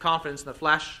reason for confidence in the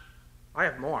flesh, I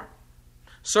have more.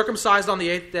 Circumcised on the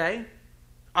 8th day,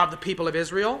 of the people of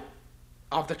Israel,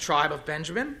 of the tribe of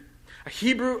Benjamin, a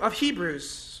Hebrew of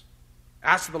Hebrews.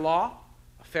 As to the law,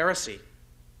 a Pharisee.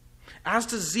 As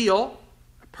to zeal,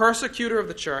 a persecutor of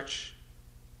the church.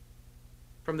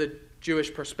 From the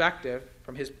Jewish perspective,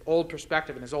 from his old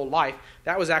perspective in his old life,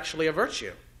 that was actually a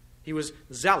virtue. He was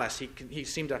zealous. He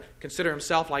seemed to consider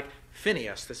himself like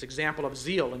Phinehas, this example of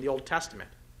zeal in the Old Testament,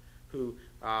 who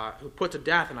put to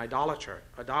death an idolater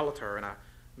and a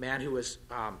man who was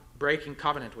breaking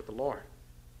covenant with the Lord.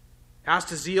 As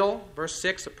to zeal, verse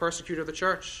 6, a persecutor of the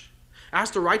church. As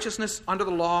to righteousness under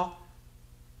the law,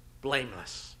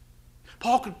 blameless.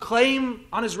 Paul could claim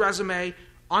on his resume,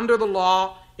 under the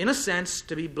law, in a sense,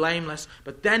 to be blameless.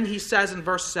 But then he says in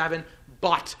verse 7,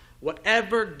 but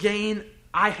whatever gain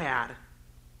I had,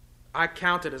 I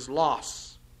counted as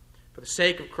loss for the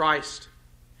sake of Christ.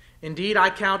 Indeed,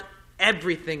 I count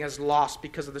everything as loss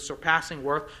because of the surpassing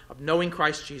worth of knowing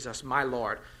Christ Jesus, my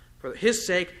Lord. For his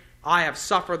sake, I have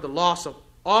suffered the loss of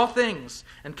all things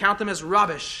and count them as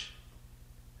rubbish.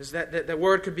 That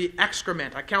word could be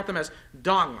excrement. I count them as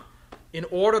dung, in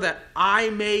order that I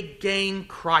may gain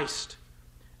Christ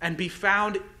and be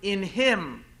found in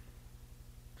him,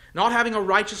 not having a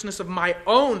righteousness of my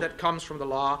own that comes from the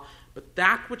law, but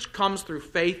that which comes through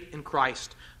faith in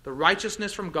Christ, the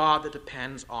righteousness from God that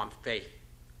depends on faith.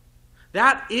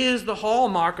 That is the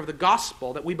hallmark of the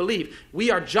gospel that we believe.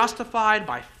 We are justified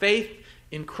by faith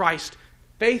in Christ.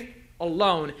 Faith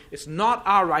alone. It's not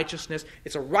our righteousness.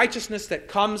 It's a righteousness that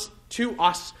comes to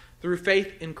us through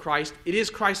faith in Christ. It is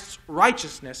Christ's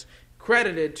righteousness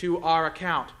credited to our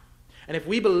account. And if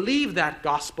we believe that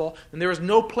gospel, then there is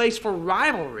no place for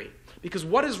rivalry. Because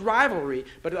what is rivalry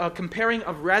but a comparing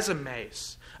of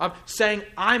resumes, of saying,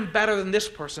 I'm better than this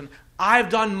person, I've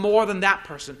done more than that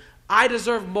person, I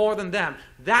deserve more than them.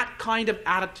 That kind of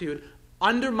attitude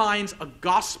undermines a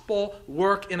gospel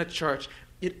work in a church.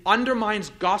 It undermines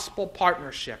gospel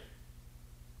partnership.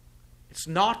 It's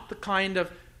not the kind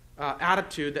of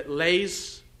attitude that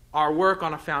lays our work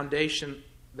on a foundation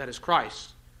that is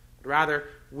Christ. But rather,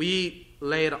 we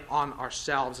lay it on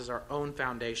ourselves as our own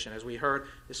foundation, as we heard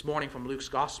this morning from Luke's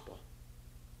gospel.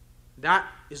 That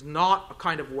is not a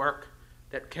kind of work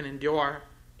that can endure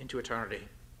into eternity.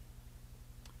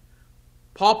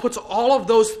 Paul puts all of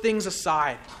those things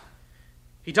aside.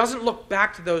 He doesn't look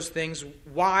back to those things.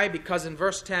 Why? Because in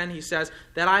verse 10 he says,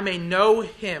 that I may know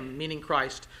him, meaning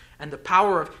Christ, and the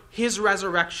power of his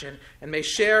resurrection, and may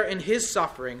share in his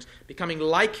sufferings, becoming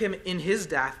like him in his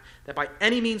death, that by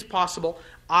any means possible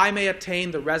I may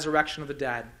attain the resurrection of the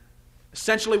dead.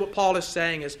 Essentially what Paul is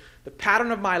saying is, the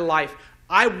pattern of my life,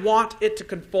 I want it to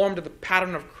conform to the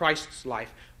pattern of Christ's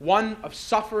life, one of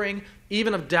suffering,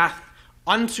 even of death,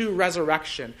 unto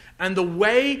resurrection. And the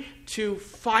way to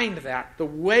find that, the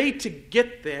way to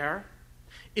get there,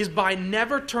 is by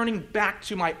never turning back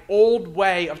to my old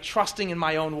way of trusting in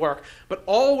my own work, but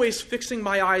always fixing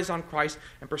my eyes on Christ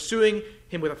and pursuing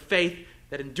him with a faith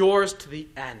that endures to the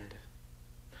end.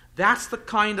 That's the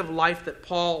kind of life that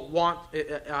Paul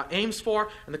aims for,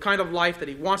 and the kind of life that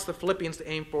he wants the Philippians to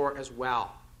aim for as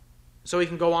well. So he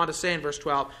can go on to say in verse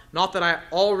 12, not that I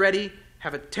already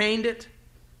have attained it,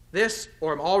 this,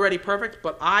 or am already perfect,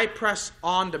 but I press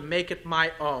on to make it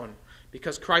my own,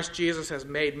 because Christ Jesus has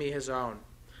made me his own.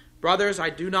 Brothers, I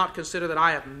do not consider that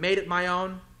I have made it my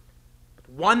own, but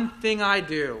one thing I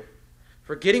do,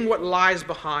 forgetting what lies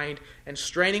behind and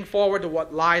straining forward to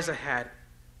what lies ahead.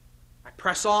 I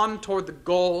press on toward the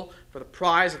goal for the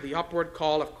prize of the upward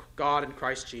call of God in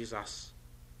Christ Jesus.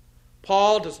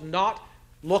 Paul does not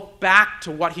look back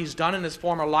to what he's done in his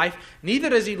former life.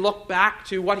 Neither does he look back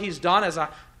to what he's done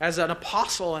as an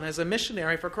apostle and as a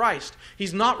missionary for Christ.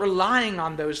 He's not relying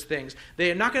on those things.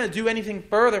 They're not going to do anything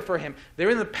further for him. They're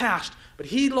in the past. But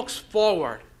he looks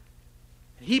forward.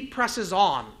 And he presses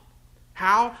on.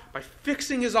 How? By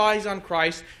fixing his eyes on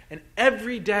Christ and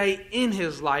every day in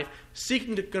his life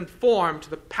seeking to conform to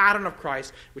the pattern of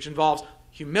Christ, which involves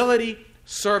humility,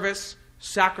 service,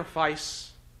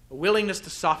 sacrifice, a willingness to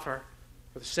suffer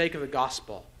for the sake of the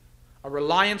gospel, a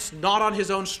reliance not on his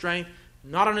own strength,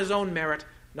 not on his own merit,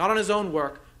 not on his own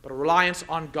work, but a reliance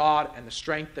on God and the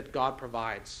strength that God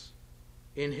provides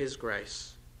in his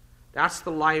grace. That's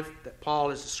the life that Paul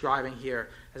is describing here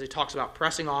as he talks about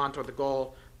pressing on toward the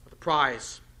goal of the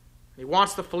prize. And he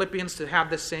wants the Philippians to have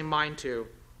this same mind too.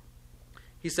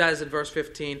 He says in verse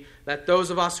 15, "Let those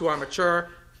of us who are mature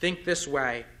think this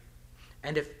way.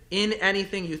 And if in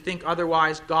anything you think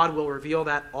otherwise, God will reveal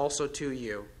that also to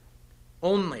you.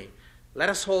 Only let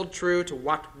us hold true to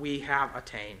what we have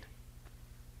attained."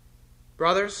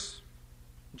 Brothers,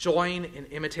 join in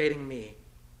imitating me,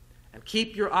 and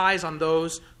keep your eyes on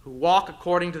those who walk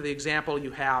according to the example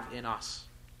you have in us.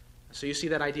 So you see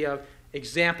that idea of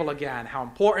example again, how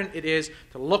important it is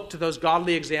to look to those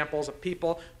godly examples of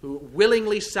people who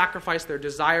willingly sacrifice their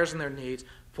desires and their needs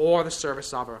for the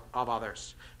service of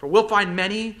others. For we'll find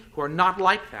many who are not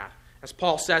like that. As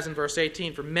Paul says in verse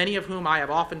 18, "For many of whom I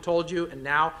have often told you, and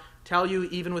now tell you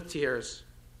even with tears,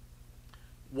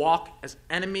 walk as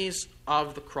enemies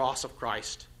of the cross of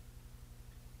Christ.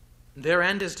 Their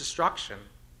end is destruction.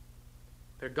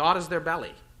 Their God is their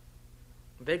belly.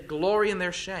 They glory in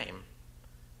their shame,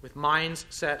 with minds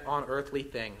set on earthly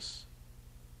things.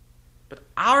 But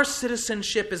our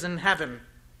citizenship is in heaven,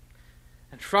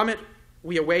 and from it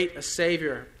we await a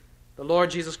Savior, the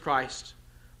Lord Jesus Christ,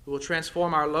 who will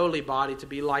transform our lowly body to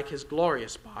be like his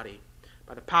glorious body,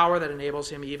 by the power that enables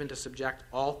him even to subject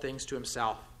all things to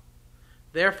himself.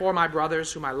 Therefore, my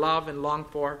brothers, whom I love and long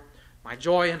for, my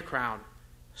joy and crown,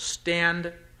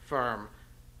 stand firm."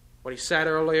 What he said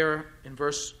earlier in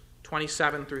verse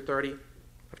 27 through 30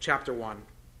 of chapter 1.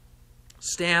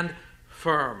 Stand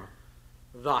firm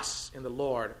thus in the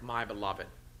Lord, my beloved.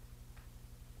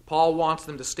 Paul wants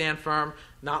them to stand firm,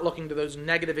 not looking to those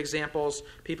negative examples,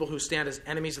 people who stand as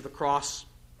enemies of the cross,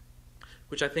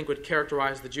 which I think would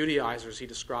characterize the Judaizers he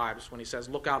describes when he says,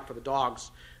 "Look out for the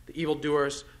dogs, the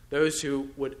evildoers, those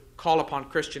who would call upon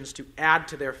Christians to add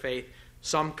to their faith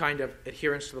some kind of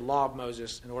adherence to the law of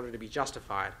Moses in order to be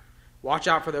justified. Watch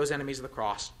out for those enemies of the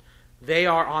cross. They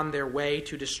are on their way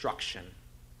to destruction,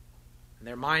 and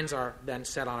their minds are then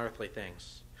set on earthly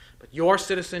things. But your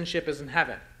citizenship is in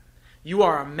heaven. You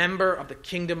are a member of the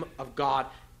kingdom of God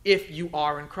if you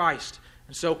are in Christ."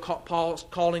 And so Paul's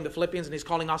calling the Philippians, and he's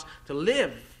calling us to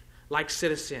live like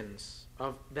citizens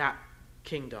of that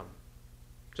kingdom.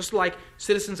 Just like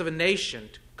citizens of a nation,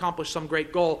 to accomplish some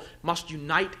great goal, must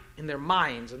unite in their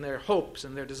minds and their hopes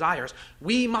and their desires,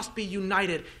 we must be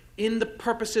united in the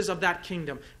purposes of that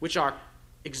kingdom, which are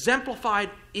exemplified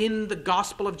in the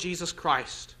gospel of Jesus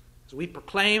Christ. As we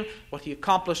proclaim what he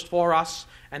accomplished for us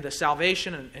and the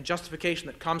salvation and justification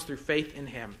that comes through faith in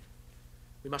him,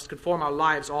 we must conform our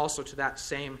lives also to that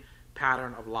same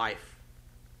pattern of life.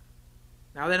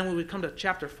 Now then, when we come to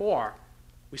chapter 4,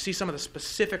 we see some of the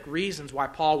specific reasons why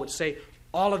Paul would say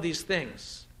all of these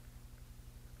things.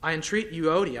 "I entreat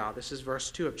Euodia," this is verse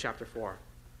 2 of chapter 4.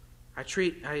 I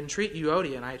entreat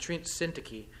Euodia and I entreat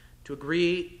Syntyche to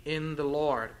agree in the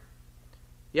Lord.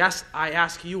 Yes, I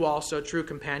ask you also, true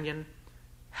companion,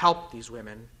 help these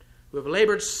women who have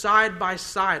labored side by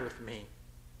side with me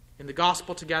in the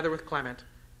gospel together with Clement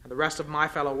and the rest of my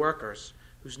fellow workers,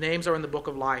 whose names are in the book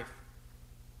of life.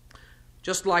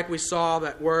 Just like we saw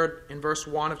that word in verse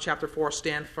 1 of chapter 4,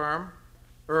 stand firm,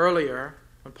 earlier,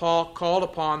 when Paul called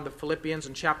upon the Philippians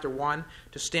in chapter 1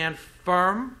 to stand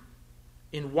firm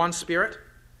in one spirit,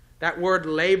 that word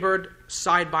labored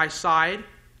side by side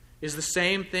is the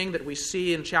same thing that we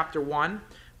see in chapter 1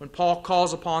 when Paul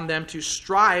calls upon them to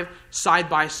strive side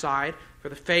by side for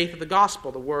the faith of the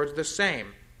gospel. The word's the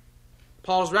same.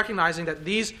 Paul is recognizing that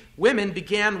these women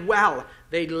began well.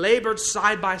 They labored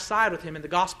side by side with him in the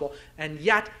gospel, and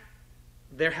yet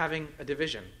they're having a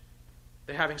division.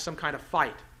 They're having some kind of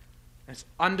fight. And it's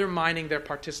undermining their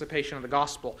participation in the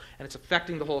gospel, and it's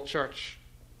affecting the whole church.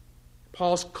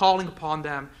 Paul's calling upon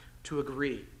them to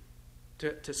agree,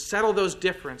 to settle those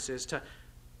differences, to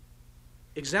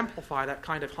exemplify that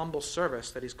kind of humble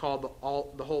service that he's called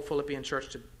the whole Philippian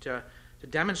church to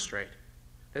demonstrate,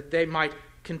 that they might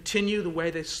continue the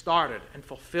way they started and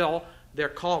fulfill their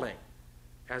calling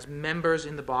as members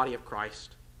in the body of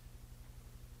Christ.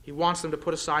 He wants them to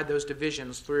put aside those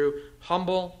divisions through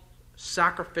humble,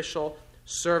 sacrificial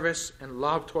service and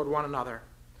love toward one another,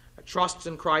 that trusts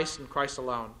in Christ and Christ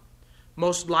alone.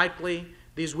 Most likely,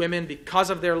 these women, because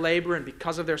of their labor and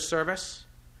because of their service,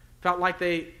 felt like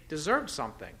they deserved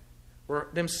something, were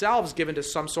themselves given to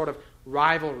some sort of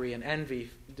rivalry and envy,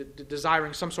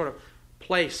 desiring some sort of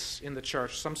place in the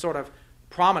church, some sort of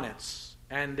prominence,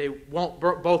 and they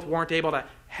both weren't able to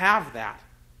have that.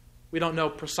 We don't know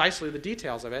precisely the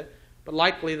details of it, but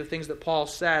likely the things that Paul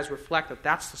says reflect that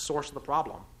that's the source of the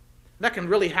problem. And that can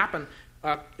really happen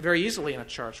very easily in a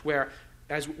church where,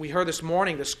 as we heard this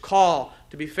morning, this call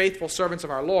to be faithful servants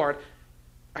of our Lord,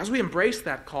 as we embrace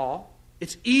that call,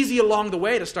 it's easy along the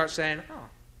way to start saying, oh,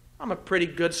 I'm a pretty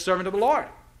good servant of the Lord.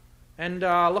 And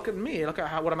look at me, look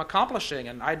at what I'm accomplishing,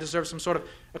 and I deserve some sort of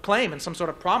acclaim and some sort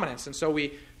of prominence. And so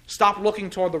we stop looking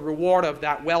toward the reward of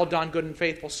that well-done, good and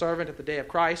faithful servant at the day of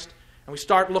Christ, and we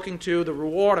start looking to the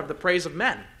reward of the praise of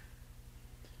men.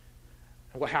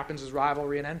 And what happens is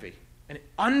rivalry and envy. And it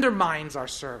undermines our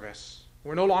service.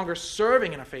 We're no longer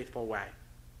serving in a faithful way.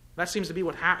 That seems to be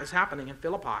what is happening in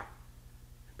Philippi.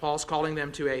 Paul's calling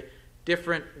them to a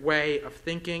different way of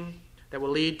thinking that will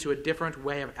lead to a different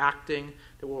way of acting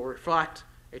that will reflect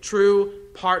a true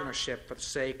partnership for the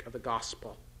sake of the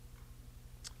gospel.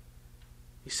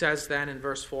 He says then in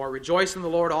verse 4, "Rejoice in the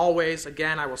Lord always.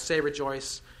 Again, I will say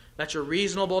rejoice. Let your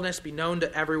reasonableness be known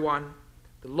to everyone.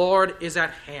 The Lord is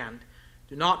at hand.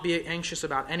 Do not be anxious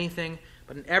about anything,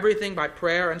 but in everything by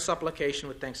prayer and supplication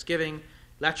with thanksgiving,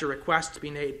 let your requests be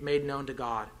made known to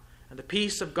God. And the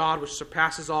peace of God, which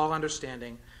surpasses all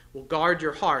understanding, will guard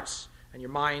your hearts and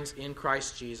your minds in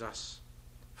Christ Jesus.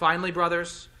 Finally,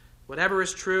 brothers, whatever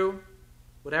is true,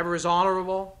 whatever is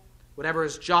honorable, whatever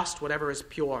is just, whatever is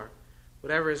pure,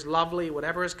 whatever is lovely,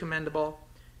 whatever is commendable,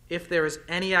 if there is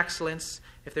any excellence,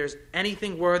 if there is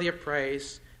anything worthy of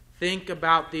praise, think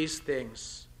about these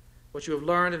things. What you have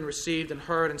learned and received and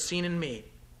heard and seen in me,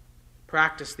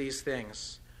 practice these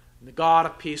things, and the God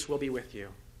of peace will be with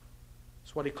you."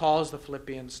 It's what he calls the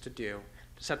Philippians to do,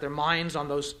 to set their minds on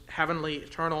those heavenly,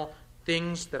 eternal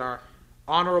things that are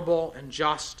honorable and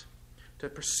just, to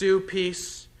pursue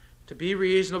peace, to be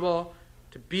reasonable,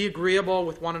 to be agreeable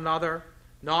with one another,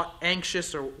 not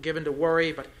anxious or given to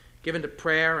worry, but given to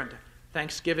prayer and to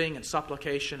thanksgiving and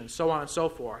supplication and so on and so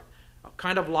forth. A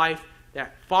kind of life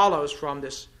that follows from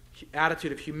this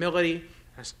attitude of humility,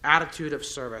 this attitude of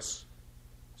service.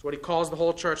 It's what he calls the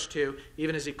whole church to,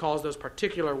 even as he calls those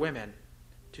particular women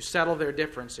to settle their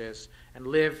differences and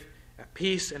live at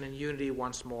peace and in unity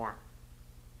once more.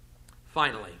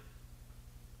 Finally,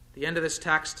 at the end of this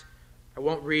text, I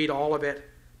won't read all of it,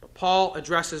 but Paul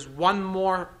addresses one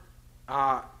more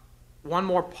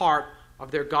part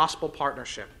of their gospel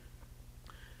partnership.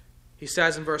 He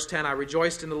says in verse 10, "I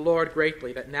rejoiced in the Lord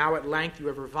greatly that now at length you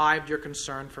have revived your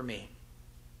concern for me.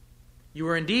 You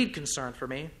were indeed concerned for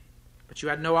me, but you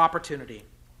had no opportunity.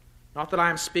 Not that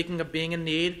I am speaking of being in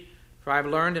need, for I have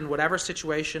learned in whatever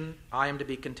situation I am to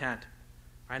be content.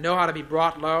 I know how to be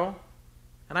brought low,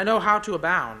 and I know how to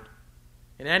abound.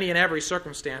 In any and every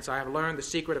circumstance I have learned the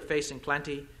secret of facing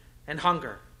plenty and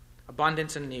hunger,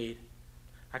 abundance and need.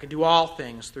 I can do all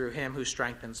things through him who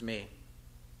strengthens me.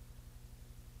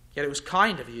 Yet it was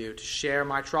kind of you to share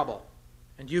my trouble.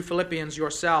 And you Philippians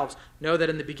yourselves know that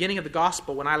in the beginning of the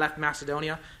gospel, when I left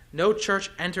Macedonia, no church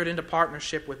entered into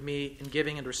partnership with me in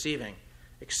giving and receiving,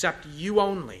 except you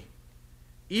only.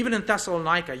 Even in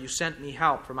Thessalonica you sent me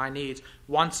help for my needs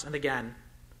once and again.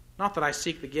 Not that I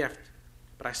seek the gift,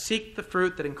 but I seek the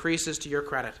fruit that increases to your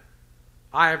credit.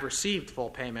 I have received full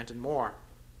payment and more.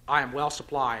 I am well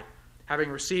supplied, having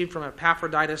received from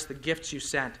Epaphroditus the gifts you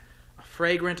sent, a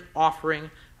fragrant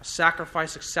offering, a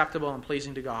sacrifice acceptable and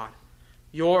pleasing to God.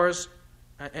 Yours,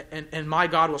 and my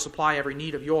God will supply every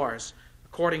need of yours,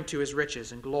 according to his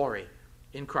riches and glory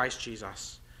in Christ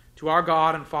Jesus. To our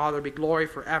God and Father be glory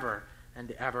forever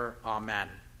and ever. Amen."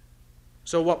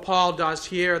 So what Paul does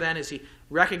here then is he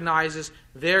recognizes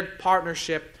their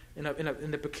partnership in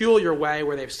the peculiar way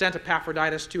where they've sent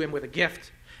Epaphroditus to him with a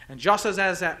gift. And just as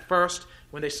at first,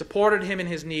 when they supported him in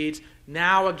his needs,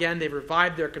 now again they've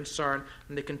revived their concern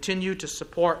and they continue to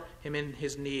support him in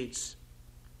his needs.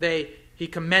 He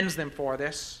commends them for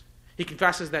this. He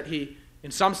confesses that he,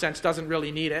 in some sense, doesn't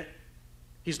really need it.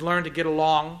 He's learned to get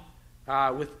along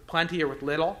with plenty or with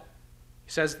little.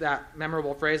 He says that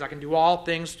memorable phrase, "I can do all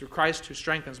things through Christ who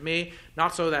strengthens me,"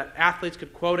 not so that athletes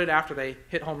could quote it after they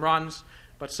hit home runs,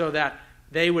 but so that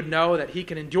they would know that he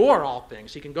can endure all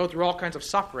things. He can go through all kinds of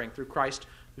suffering through Christ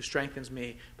who strengthens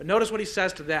me. But notice what he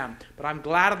says to them. But I'm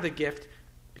glad of the gift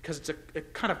because it's a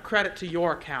kind of credit to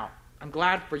your account. I'm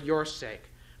glad for your sake,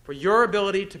 for your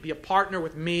ability to be a partner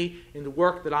with me in the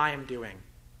work that I am doing.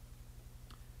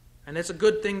 And it's a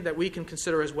good thing that we can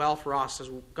consider as well for us as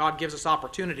God gives us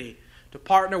opportunity to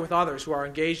partner with others who are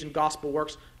engaged in gospel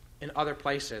works in other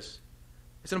places.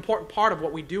 It's an important part of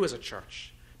what we do as a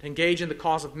church, to engage in the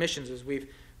cause of missions, as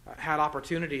we've had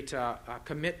opportunity to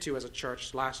commit to as a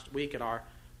church last week at our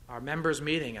members'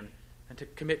 meeting and to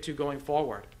commit to going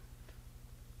forward.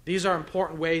 These are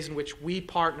important ways in which we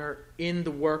partner in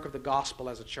the work of the gospel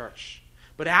as a church.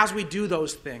 But as we do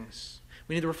those things,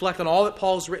 we need to reflect on all that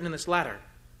Paul has written in this letter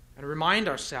and remind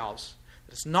ourselves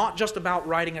that it's not just about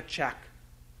writing a check.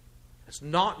 It's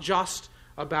not just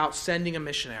about sending a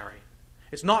missionary.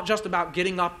 It's not just about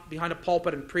getting up behind a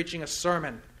pulpit and preaching a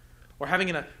sermon or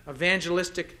having an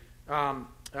evangelistic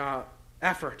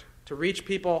effort to reach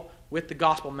people with the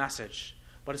gospel message.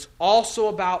 But it's also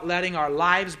about letting our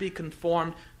lives be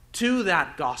conformed to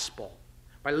that gospel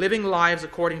by living lives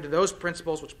according to those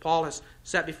principles which Paul has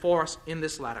set before us in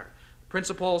this letter.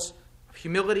 Principles of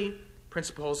humility,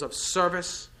 principles of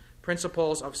service,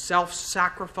 principles of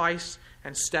self-sacrifice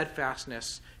and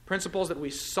steadfastness, principles that we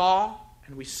saw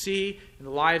and we see in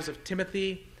the lives of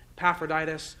Timothy,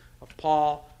 Epaphroditus, of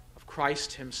Paul, of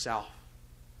Christ himself.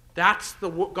 That's the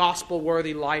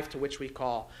gospel-worthy life to which we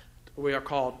are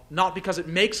called, not because it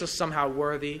makes us somehow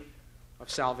worthy of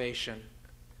salvation,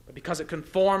 but because it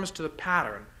conforms to the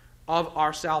pattern of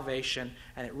our salvation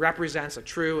and it represents a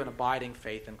true and abiding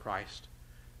faith in Christ.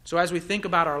 So as we think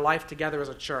about our life together as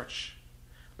a church,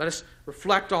 let us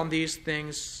reflect on these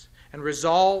things and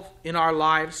resolve in our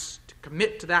lives to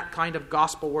commit to that kind of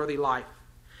gospel-worthy life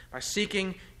by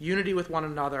seeking unity with one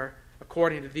another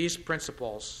according to these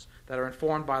principles that are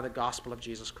informed by the gospel of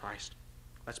Jesus Christ.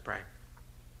 Let's pray.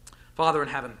 Father in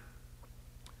heaven,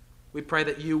 we pray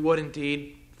that you would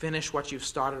indeed finish what you've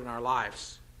started in our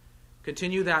lives.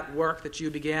 Continue that work that you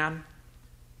began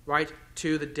right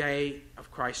to the day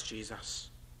of Christ Jesus.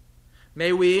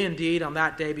 May we indeed on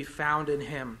that day be found in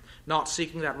him, not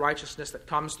seeking that righteousness that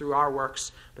comes through our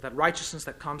works, but that righteousness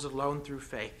that comes alone through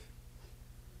faith.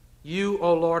 You,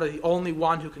 O Lord, are the only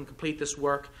one who can complete this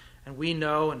work, and we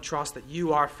know and trust that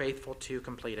you are faithful to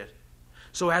complete it.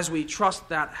 So as we trust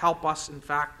that, help us, in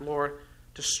fact, Lord,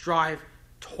 to strive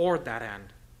toward that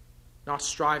end, not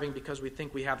striving because we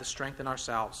think we have the strength in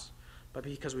ourselves, but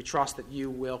because we trust that you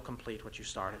will complete what you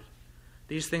started.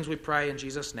 These things we pray in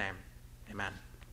Jesus' name. Amen.